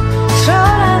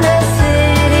 stroll down the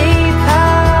city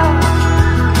park,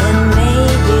 and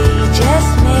maybe,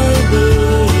 just maybe,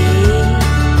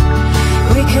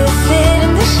 we could sit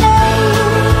in the shade,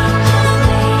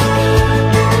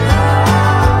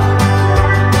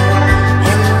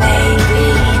 and maybe,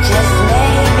 just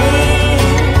maybe,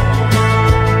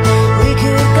 we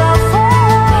could go for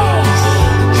walks,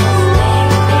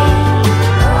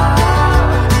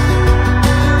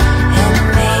 and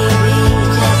maybe,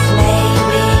 just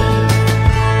maybe.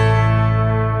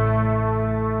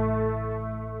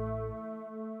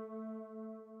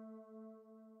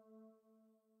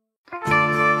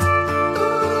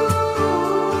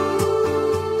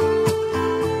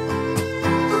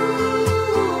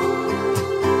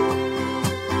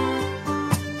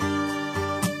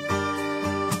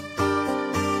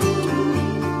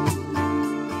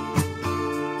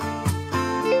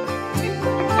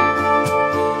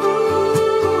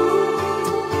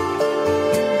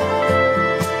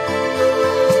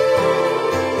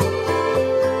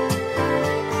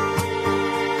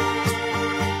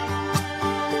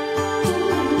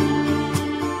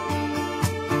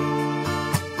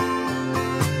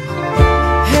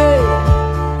 Hey,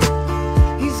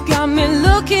 he's got me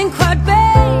looking quite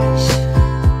beige,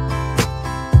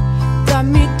 got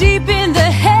me deep in the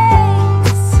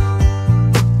haze.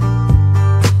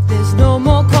 There's no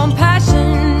more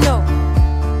compassion, no.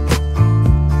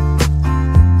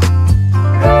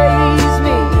 Raise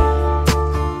me,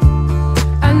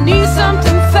 I need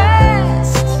something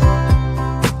fast,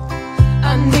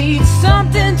 I need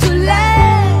something to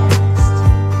last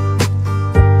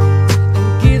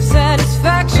and give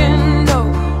satisfaction, no.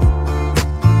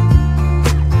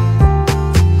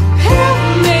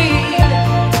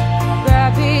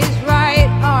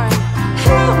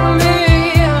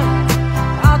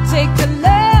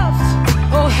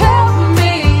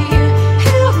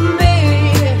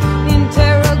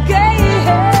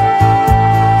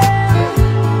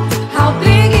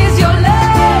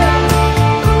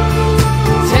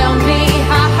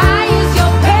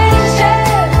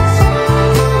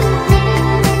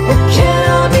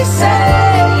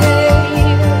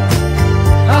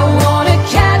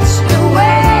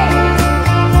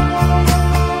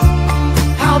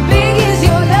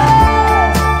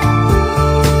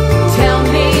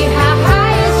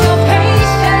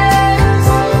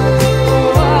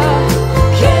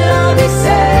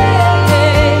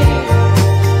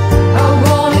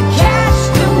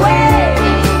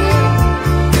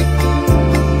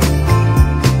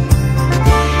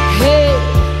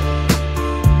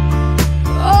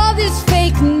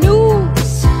 fake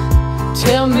news.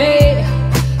 Tell me,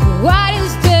 what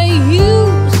is the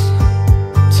use?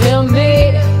 Tell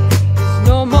me, there's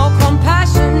no more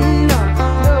compassion. No,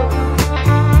 no.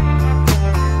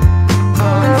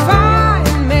 Come and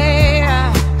find me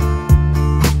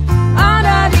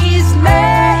under these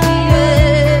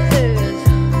layers,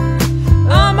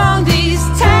 among these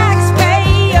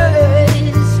taxpayers.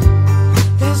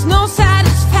 There's no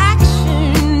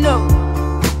satisfaction, no.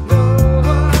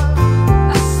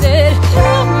 I said,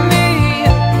 help me,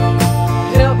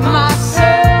 help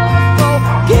myself,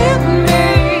 forgive me,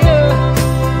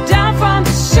 down from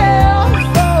the shelf,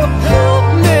 oh, help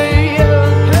me,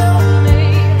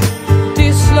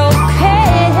 dislocate.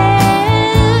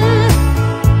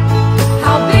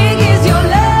 How big is your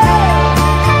love?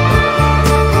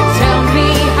 Tell me,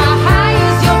 how high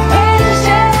is your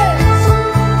patience?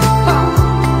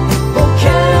 Oh,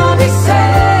 can I be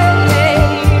saved?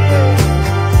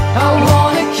 I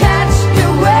wanna catch the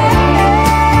wave.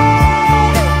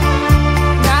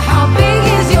 Now how big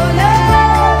is your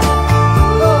love?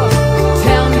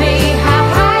 Tell me, how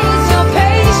high is your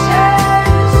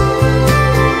patience?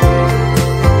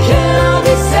 Can I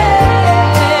be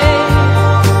saved?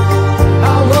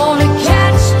 I wanna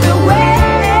catch the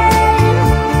wave.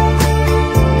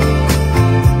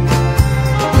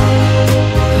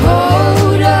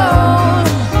 Hold on,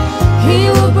 he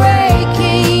will break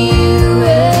you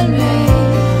and me.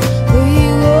 We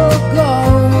will go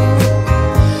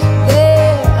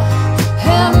there,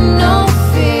 have no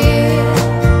fear,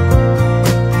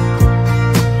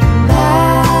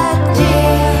 my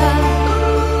dear.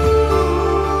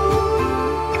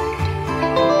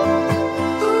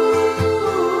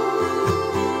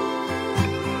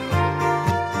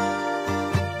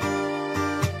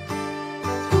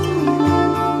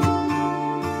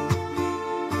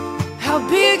 How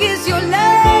big is your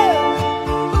love?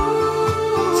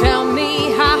 Tell me,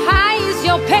 how high is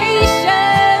your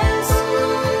patience?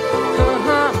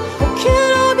 Can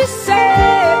I be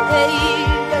saved?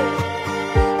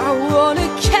 I wanna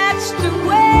catch the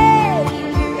wave.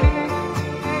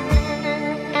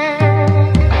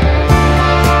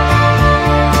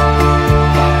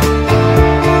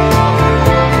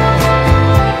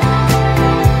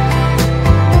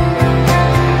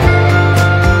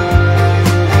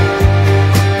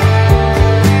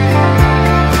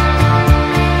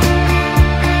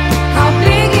 How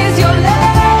big is your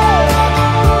love?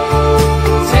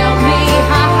 Tell me,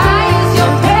 how high is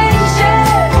your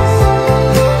patience?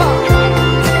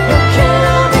 Can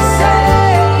I be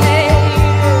saved?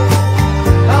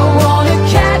 I wanna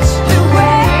catch the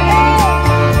wave.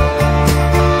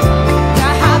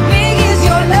 Now how big is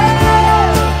your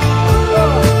love?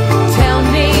 Tell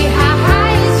me, how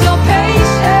high is your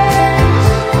patience?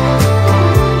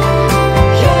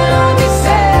 Can I be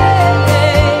saved?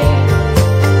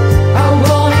 I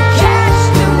wanna catch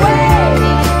the wave.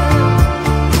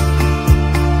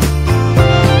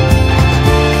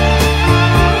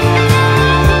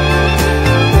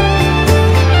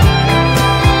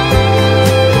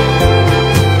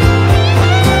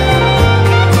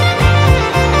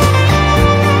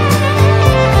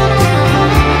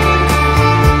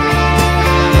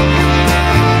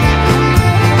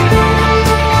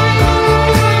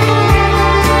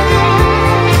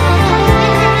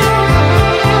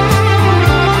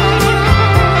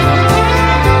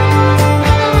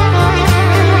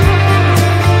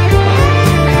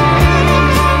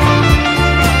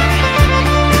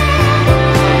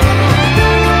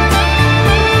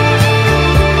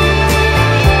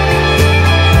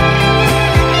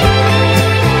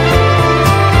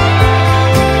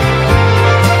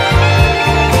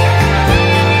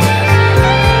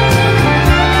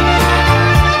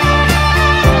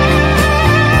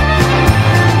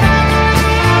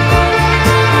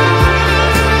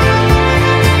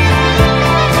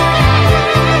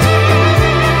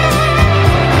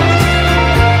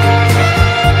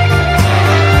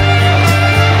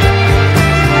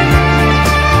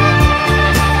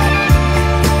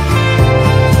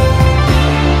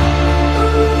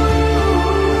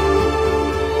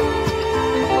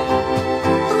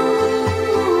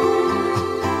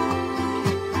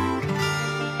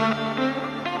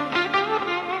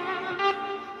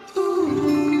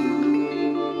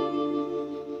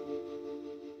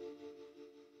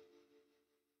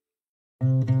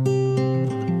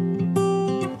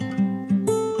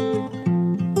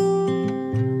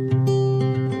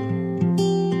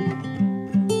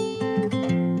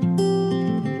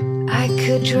 I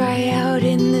could dry out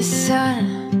in the sun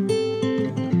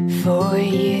for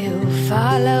you.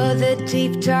 Follow the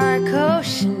deep dark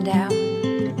ocean down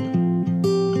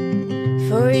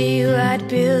For you I'd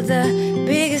build the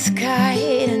biggest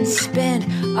kite and spend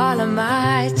all of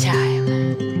my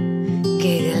time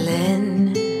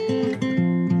giggling.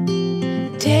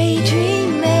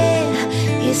 Daydreaming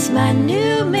is my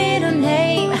new middle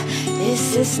name.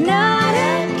 This is not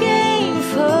a game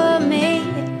for me.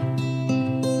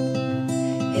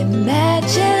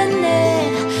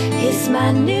 Imagining is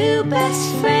my new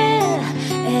best friend,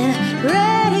 and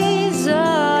ready's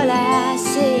all I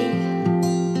see.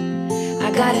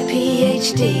 I got a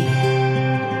PhD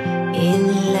in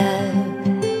love.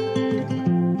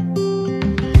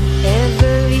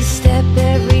 Every step,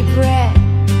 every breath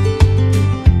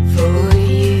for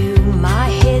you. My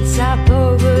head's up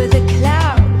over the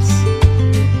clouds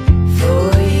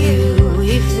for you.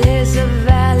 If there's a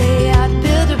valley, I'd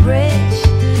build a bridge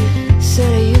so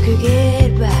that you could get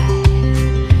by.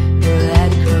 Well,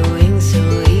 I'd grow wings so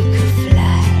we could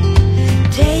fly.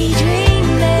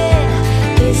 Daydreaming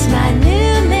is my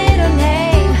new middle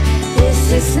name. This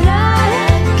is not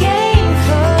a game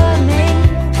for me.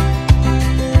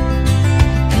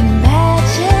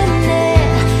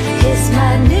 Imagining is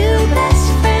my new best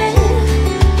friend,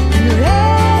 and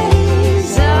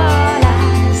raise all I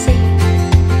see.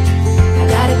 I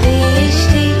got a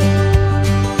PhD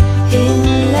in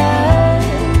love.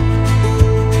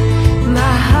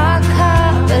 My heart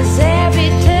covers every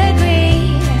degree,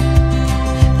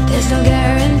 but there's no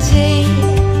guarantee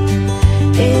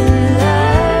in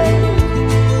love.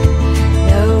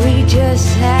 No, we just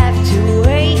have to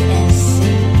wait and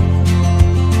see.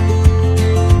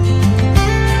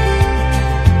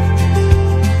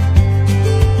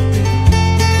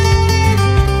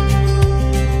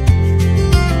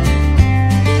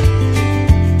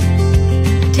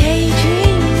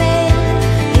 Daydreaming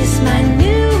is my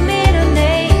new middle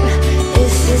name.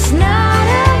 This is not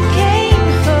a game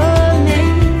for me.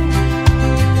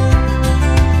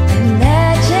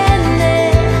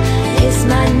 Imagining is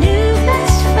my new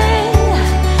best friend,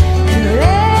 and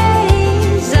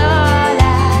raise all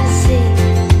I see.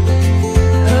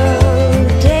 Oh,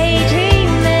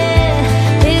 daydreaming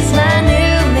is my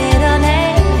new middle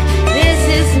name. This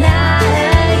is not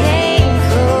a game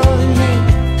for me.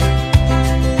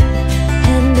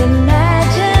 And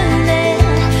imagining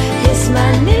is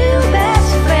my new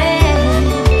best friend.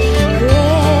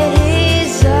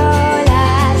 Grady's all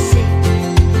I see.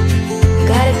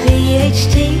 Got a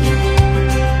PhD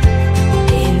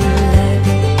in love.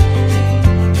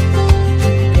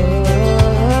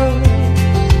 Oh,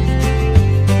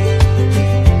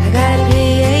 I got a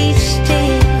PhD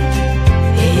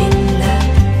in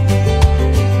love.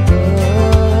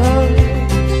 Oh.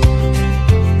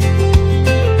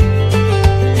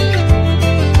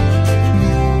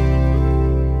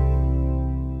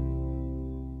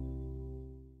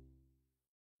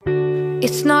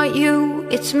 It's not you,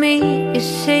 it's me, you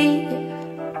see.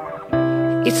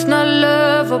 It's not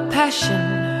love or passion.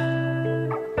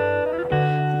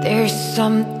 There's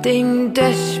something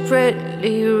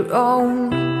desperately wrong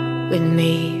with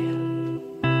me.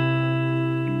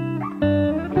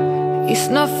 It's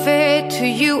not fair to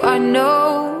you, I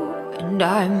know, and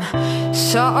I'm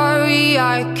sorry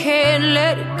I can't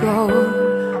let it go.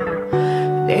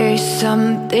 There's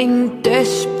something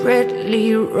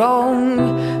desperately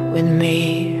wrong with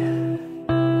me.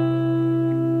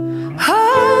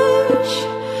 Hush,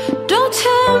 don't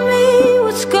tell me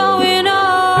what's going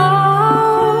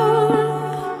on.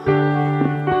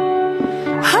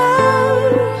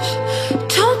 Hush,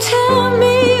 don't tell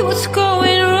me what's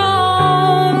going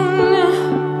wrong.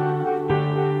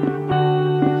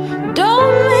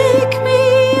 Don't make me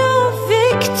a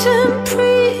victim,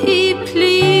 pretty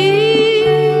please.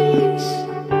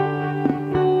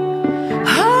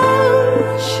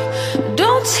 Hush,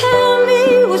 don't tell me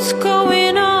what's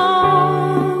going on.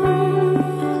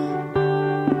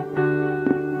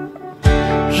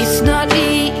 It's not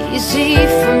easy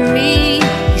for me,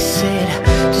 he said,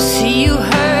 to see you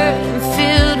hurt and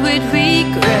filled with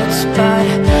regrets, but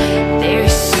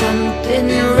there's something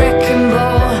wrecking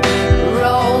ball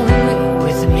wrong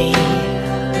with me.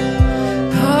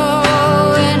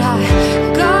 Oh, and I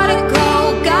gotta go,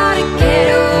 gotta get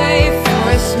away,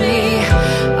 force me.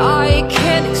 I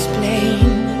can't explain,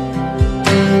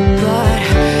 but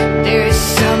there's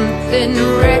something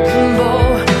wrecking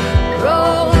ball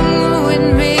wrong with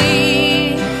me.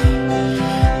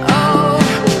 Oh,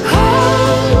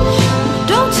 hush,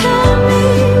 don't tell me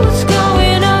what's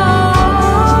going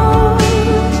on.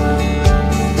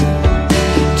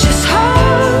 Just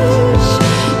hush,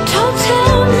 don't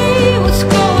tell me what's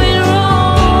going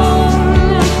wrong.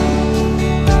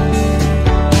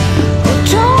 Oh,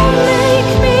 don't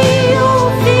make me your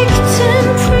victim,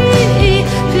 pretty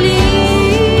please.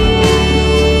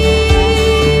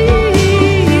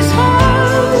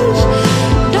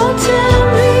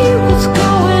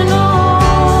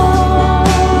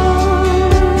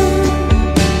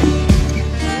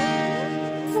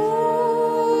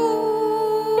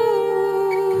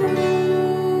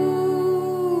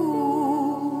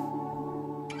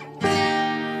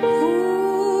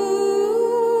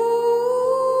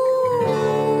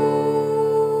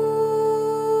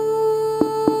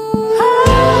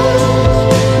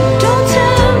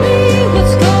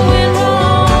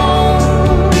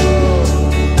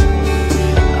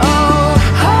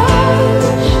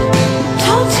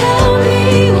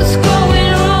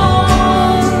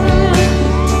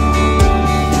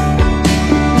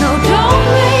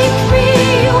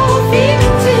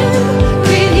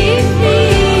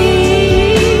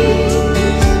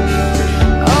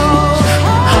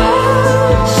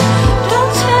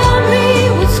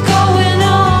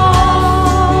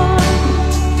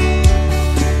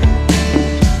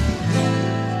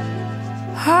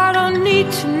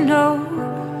 to know.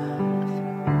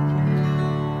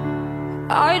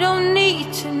 I don't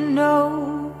need to know.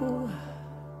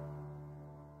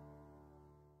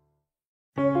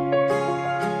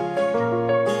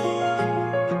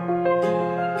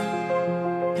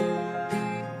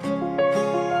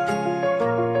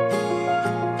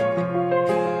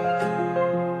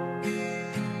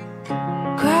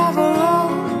 Gravel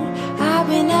road, I've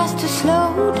been asked to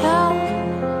slow down.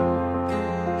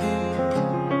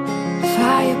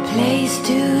 Fireplace,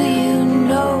 do you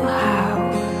know how?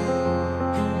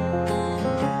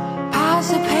 Piles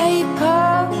of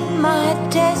paper, my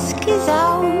desk is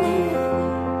out.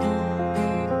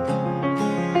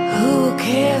 Who will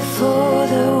care for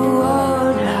the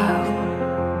world now?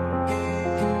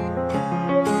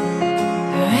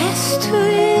 Rest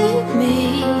with me,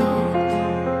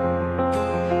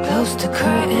 close to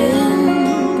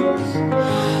curtains,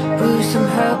 brew some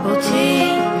herbal tea.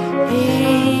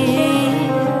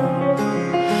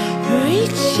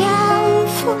 Reach out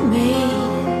for me,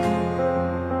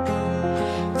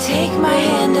 take my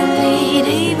hand and lead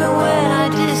even when I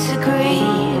disagree.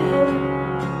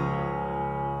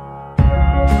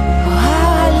 Oh, how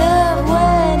I love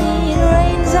when it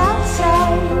rains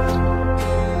outside,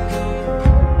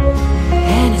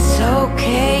 and it's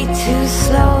okay to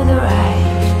slow the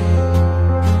ride.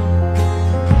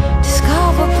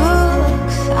 Discover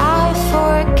books I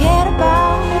forget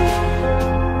about.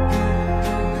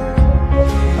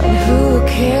 Who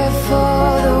care for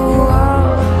the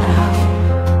world now?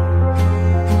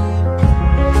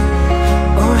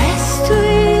 Rest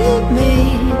with me,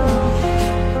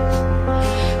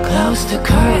 close the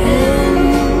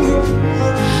curtains,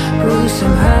 brew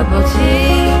some herbal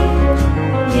tea.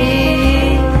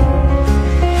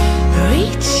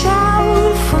 Reach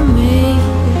out for me,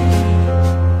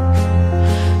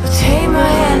 take my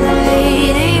hand and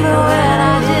lead even when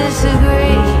I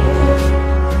disagree.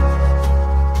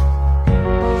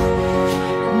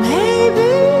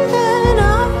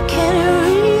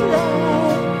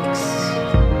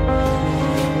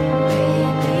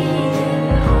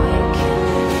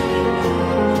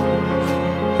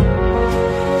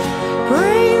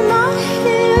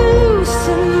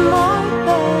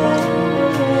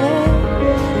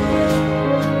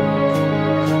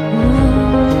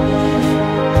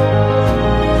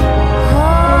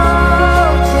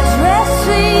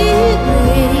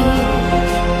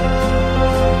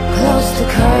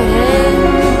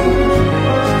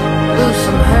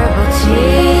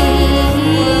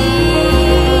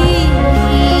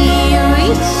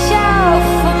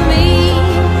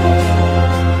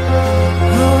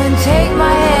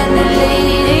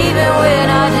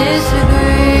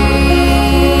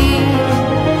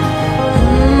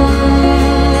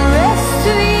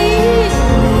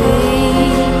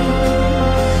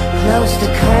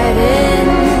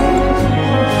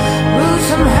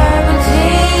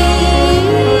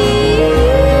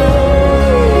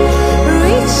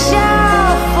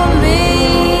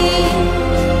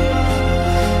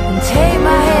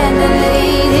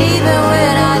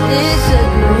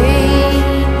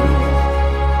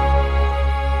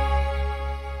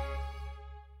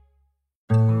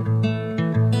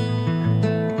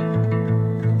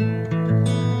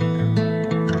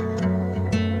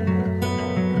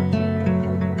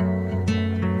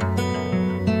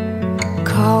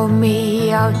 Call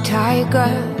me out,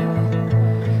 tiger.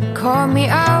 Call me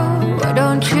out, why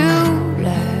don't you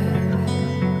love?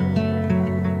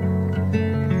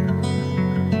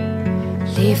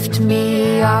 Lift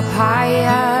me up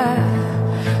higher,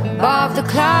 above the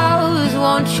clouds,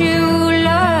 won't you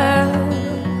love?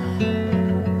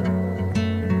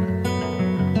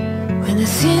 When the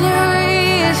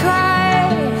scenery is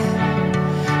right,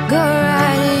 go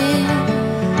right in.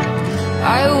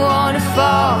 I wanna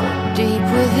fall deep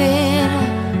within.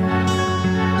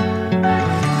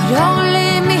 Don't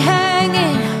leave me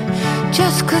hanging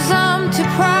just 'cause I'm too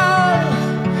proud.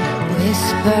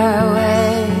 Whisper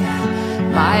away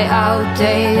my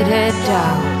outdated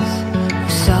doubts.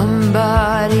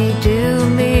 Somebody do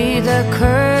me the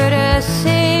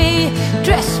courtesy,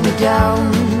 dress me down.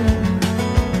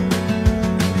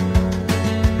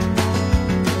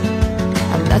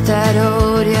 I'm not that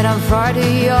old yet I'm far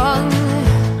too young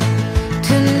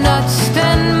to not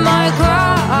stand my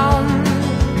ground.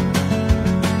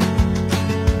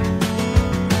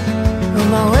 Well,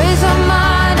 my ways are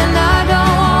mine and I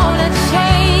don't wanna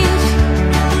change,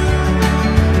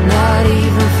 not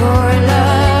even for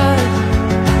love.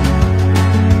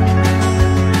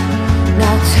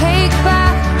 Now take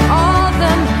back all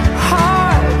them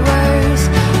hard words.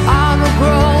 I'm a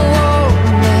grown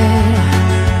woman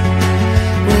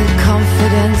with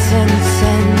confidence and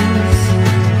sense.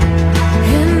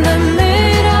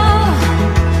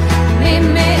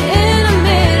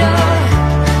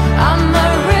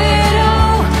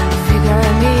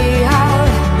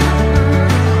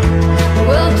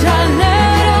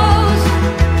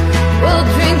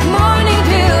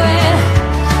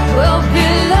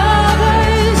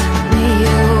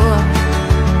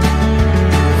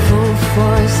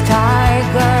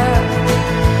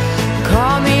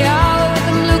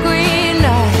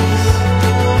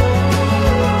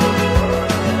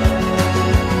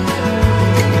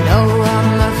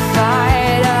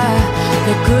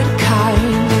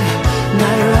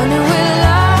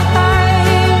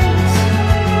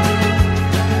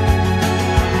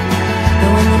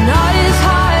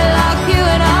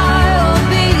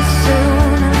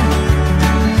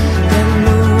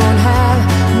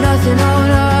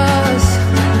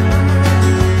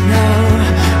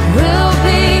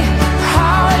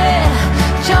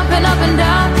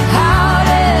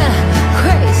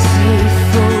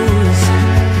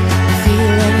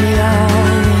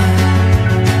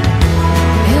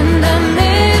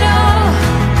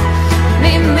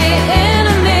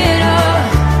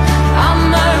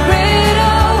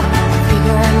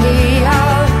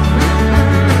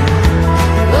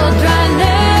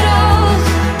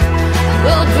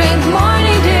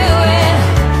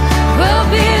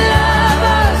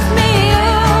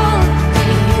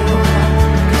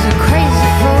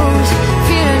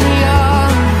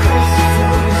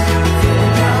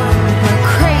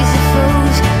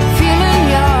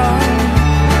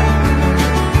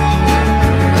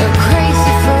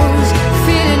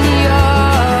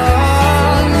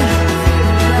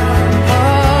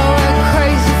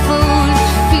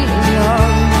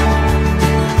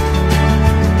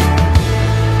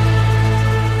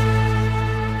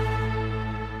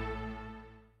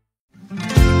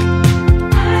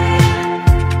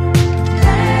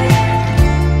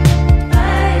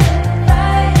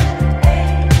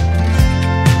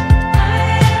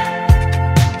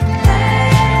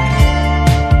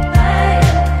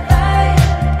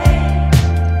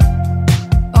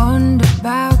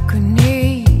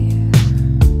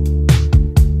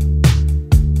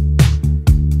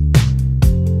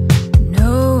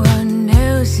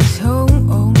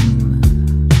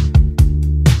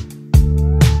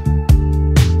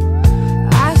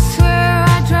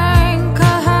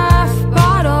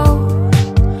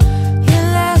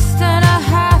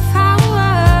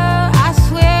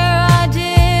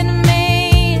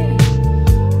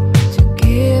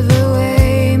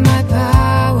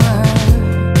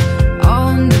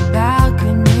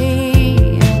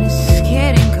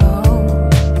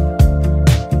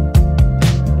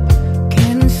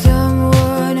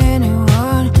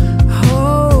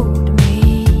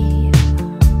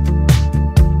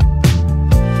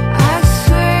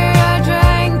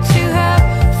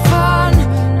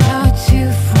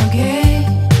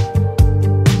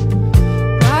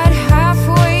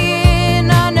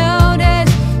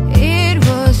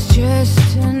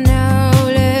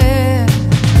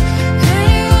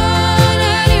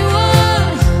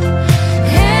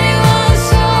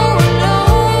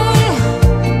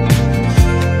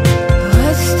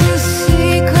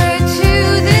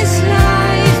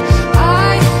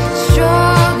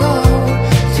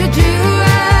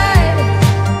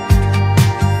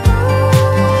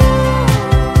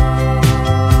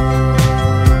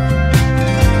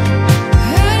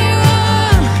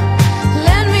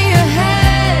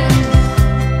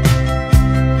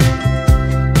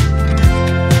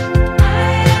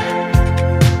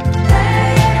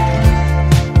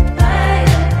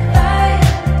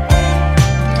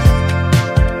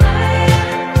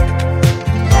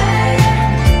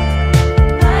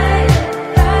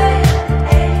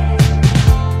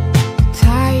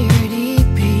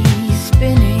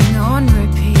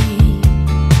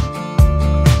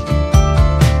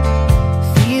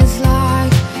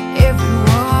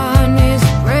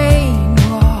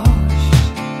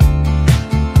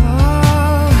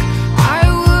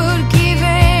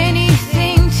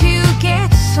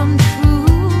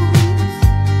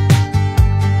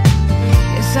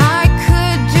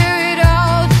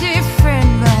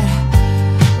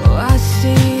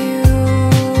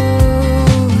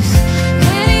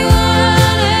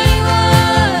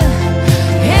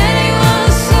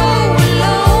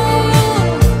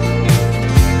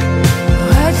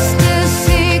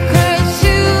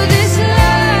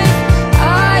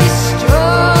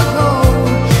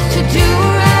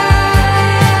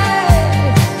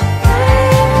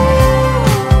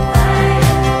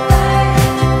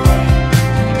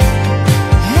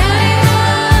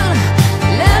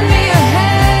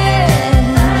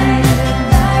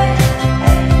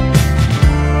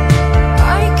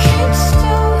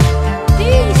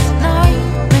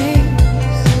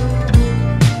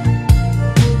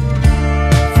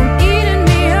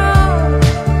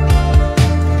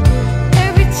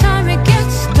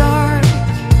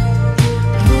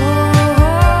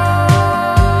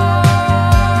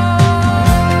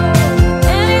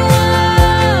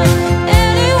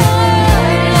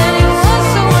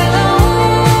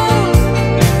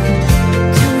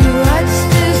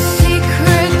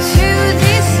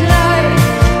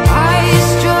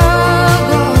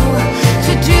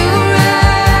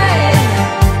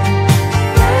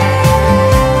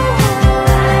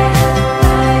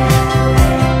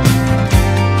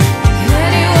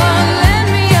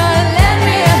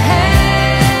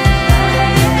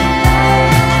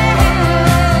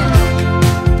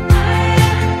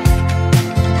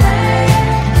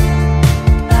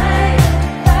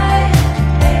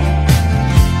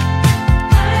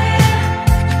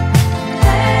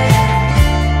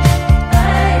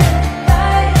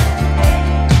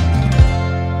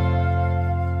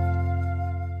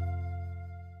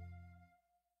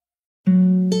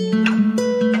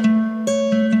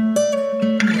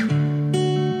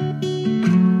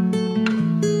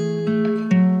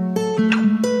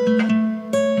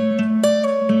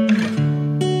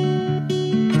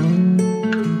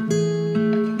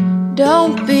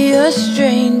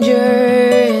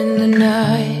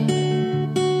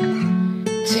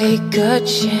 take a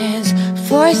chance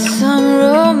for some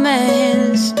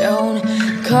romance. Don't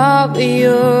cover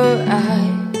your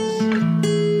eyes.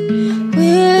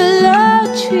 Willow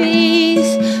trees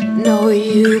know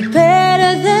you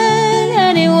better than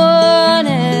anyone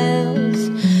else.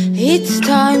 It's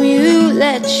time you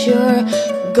let your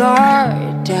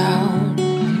guard down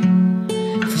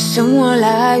for someone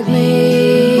like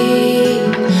me.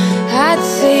 I'd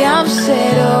say I'm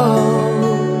settled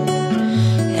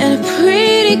and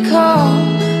pretty calm.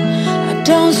 I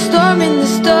don't storm in the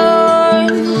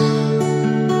storm.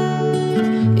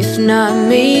 If not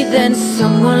me, then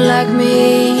someone like me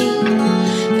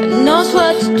that knows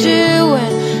what to do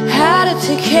and how to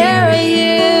take care of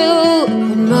you.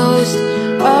 But most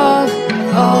of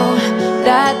all,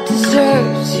 that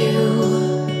deserves you.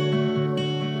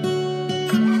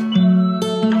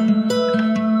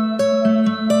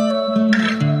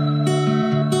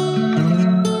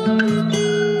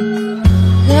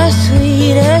 The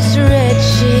sweetest red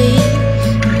cheese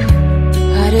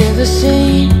I'd ever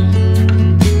seen.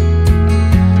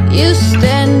 You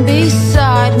stand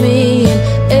beside me in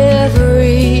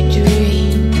every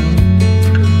dream.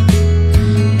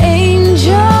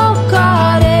 Angel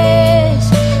goddess,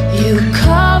 you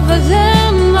cover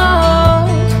them all.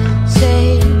 Say,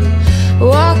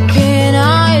 what can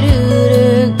I do to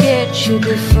get you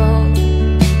to fall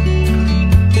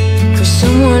for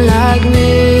someone like me?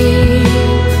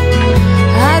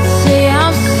 I'd say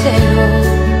I'm settled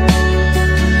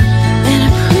and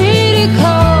I'm pretty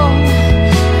cold.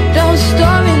 Don't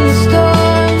storm in the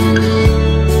storm.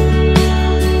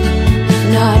 If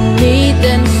not me,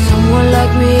 then someone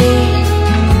like me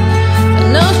that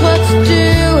knows what to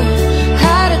do and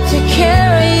how to take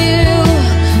care of you.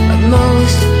 But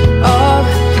most of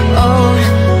all,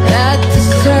 that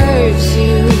deserves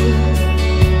you.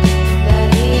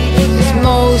 It's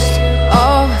most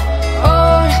of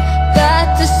all that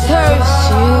deserves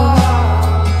you.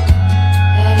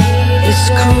 It's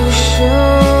crucial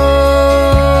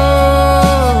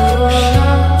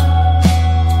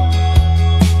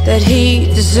that he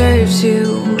deserves you.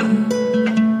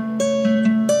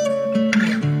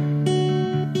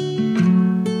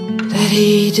 That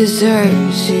he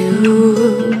deserves you.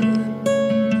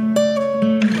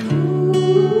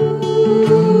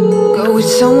 Go with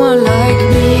someone like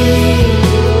me.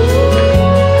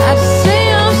 I'd say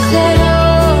I'm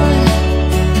settled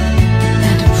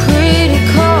and pretty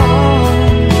calm.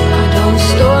 I don't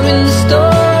storm in the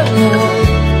storm, no.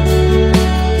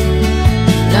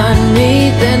 Not me,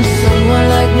 then someone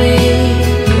like me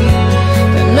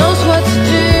that knows what to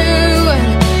do and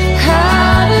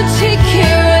how to take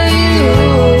care of you.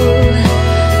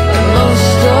 But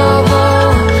most of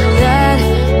all, that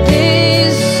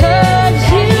deserves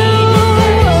you.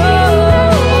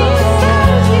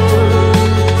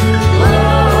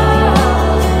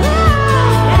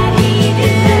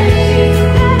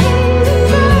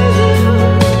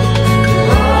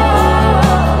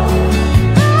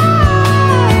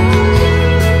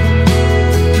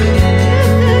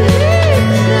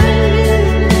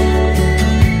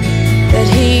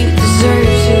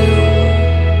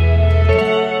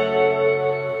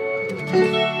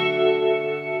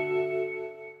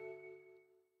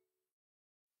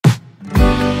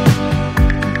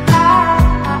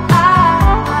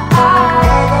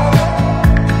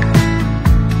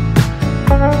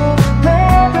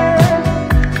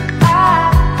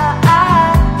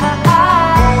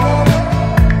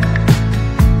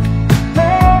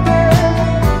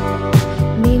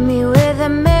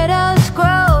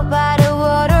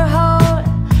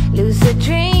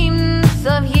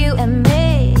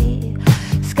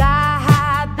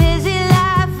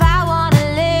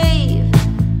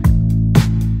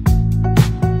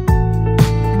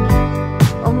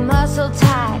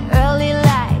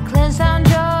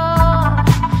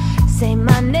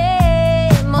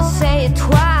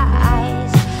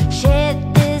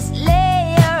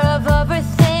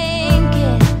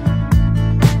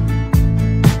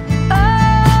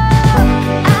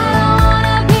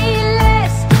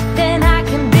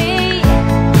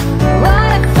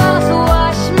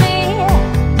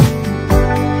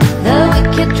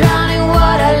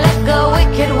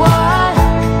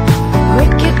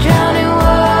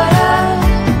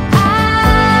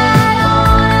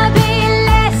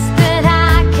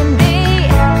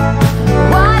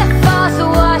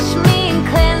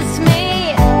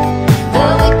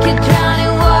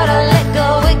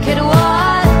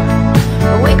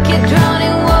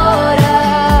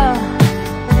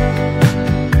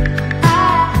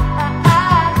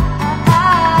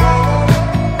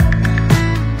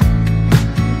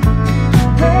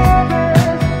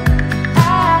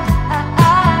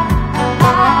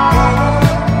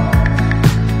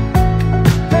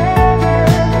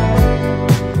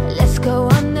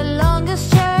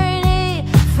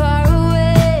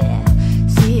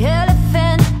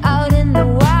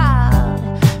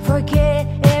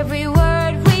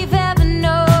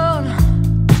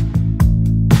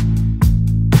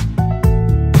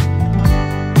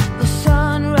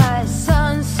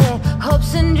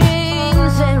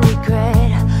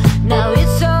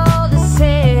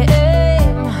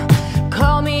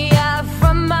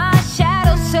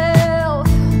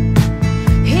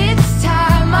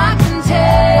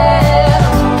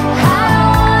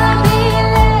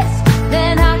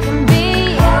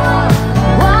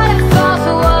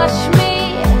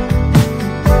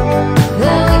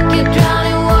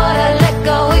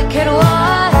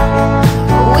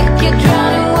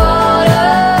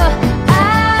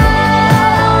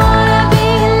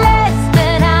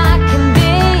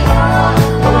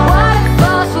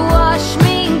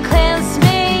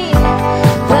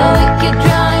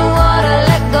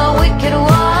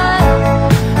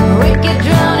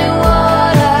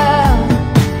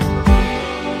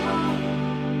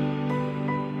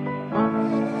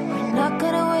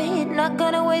 not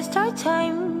gonna waste our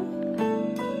time.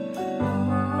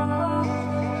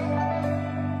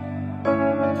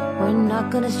 We're not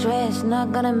gonna stress,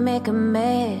 not gonna make a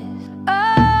mess. Oh,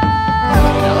 I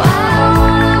don't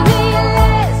wanna be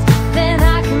less than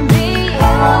I can be.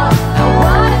 A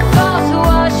waterfall to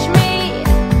wash me.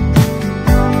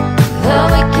 The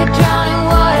wicked drown in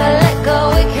water, let go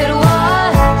wicked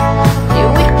one. You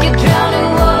wicked drown in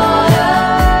water.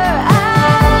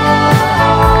 I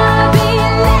wanna be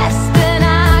less than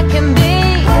I can be.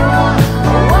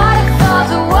 A waterfall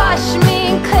to wash me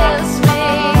and cleanse me.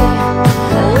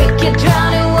 The wicked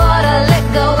drown in water, let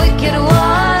go wicked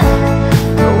one.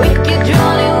 The wicked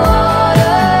drown in water.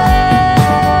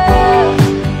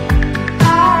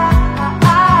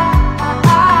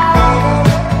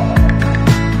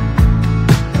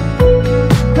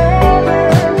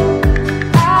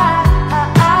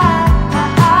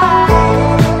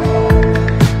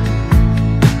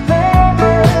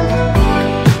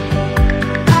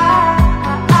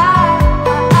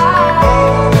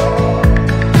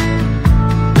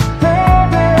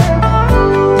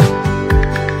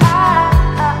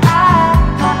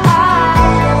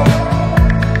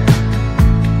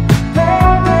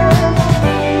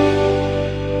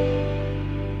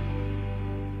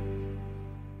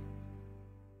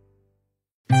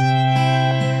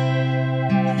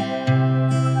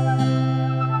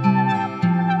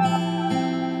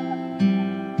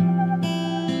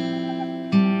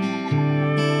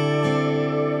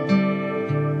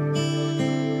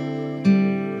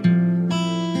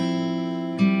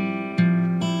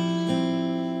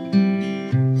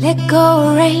 Let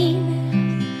go, rain.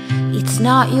 It's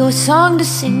not your song to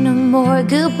sing no more.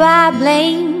 Goodbye,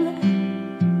 blame.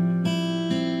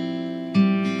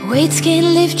 Weights can't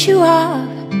lift you up,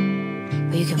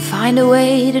 but you can find a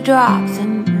way to drop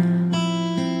them.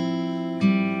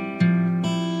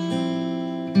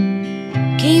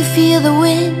 Can you feel the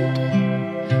wind?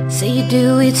 Say you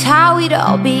do, it's how it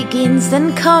all begins.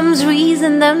 Then comes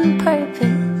reason, then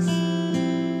purpose.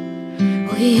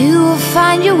 Well, you will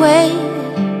find your way.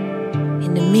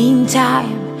 In the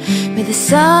meantime, may the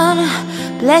sun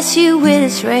bless you with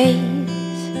its rays.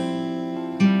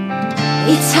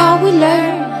 It's how we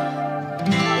learn.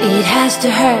 It has to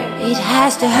hurt, it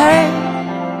has to hurt.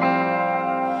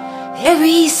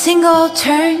 Every single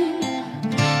turn.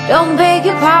 Don't beg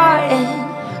your pardon.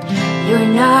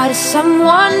 You're not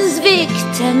someone's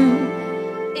victim.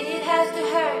 It has to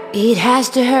hurt, it has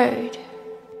to hurt.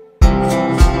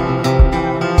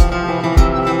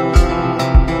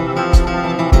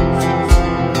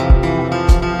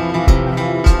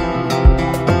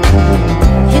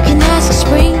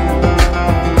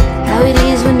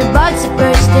 Buds are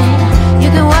bursting. You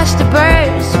can watch the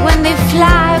birds when they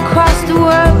fly across the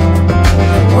world.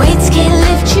 Weights can't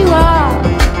lift you up.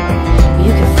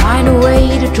 You can find a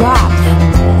way to drop them.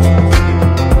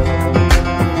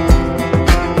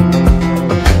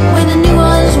 When the new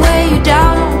ones weigh you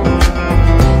down,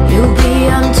 you'll be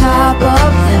on top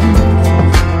of them.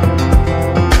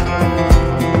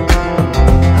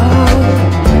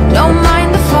 Oh, don't mind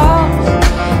the fall.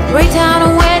 Break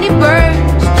down when it burns.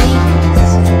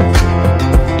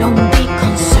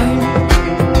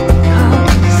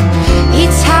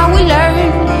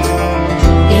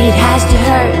 It has to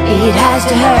hurt, it has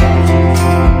to hurt.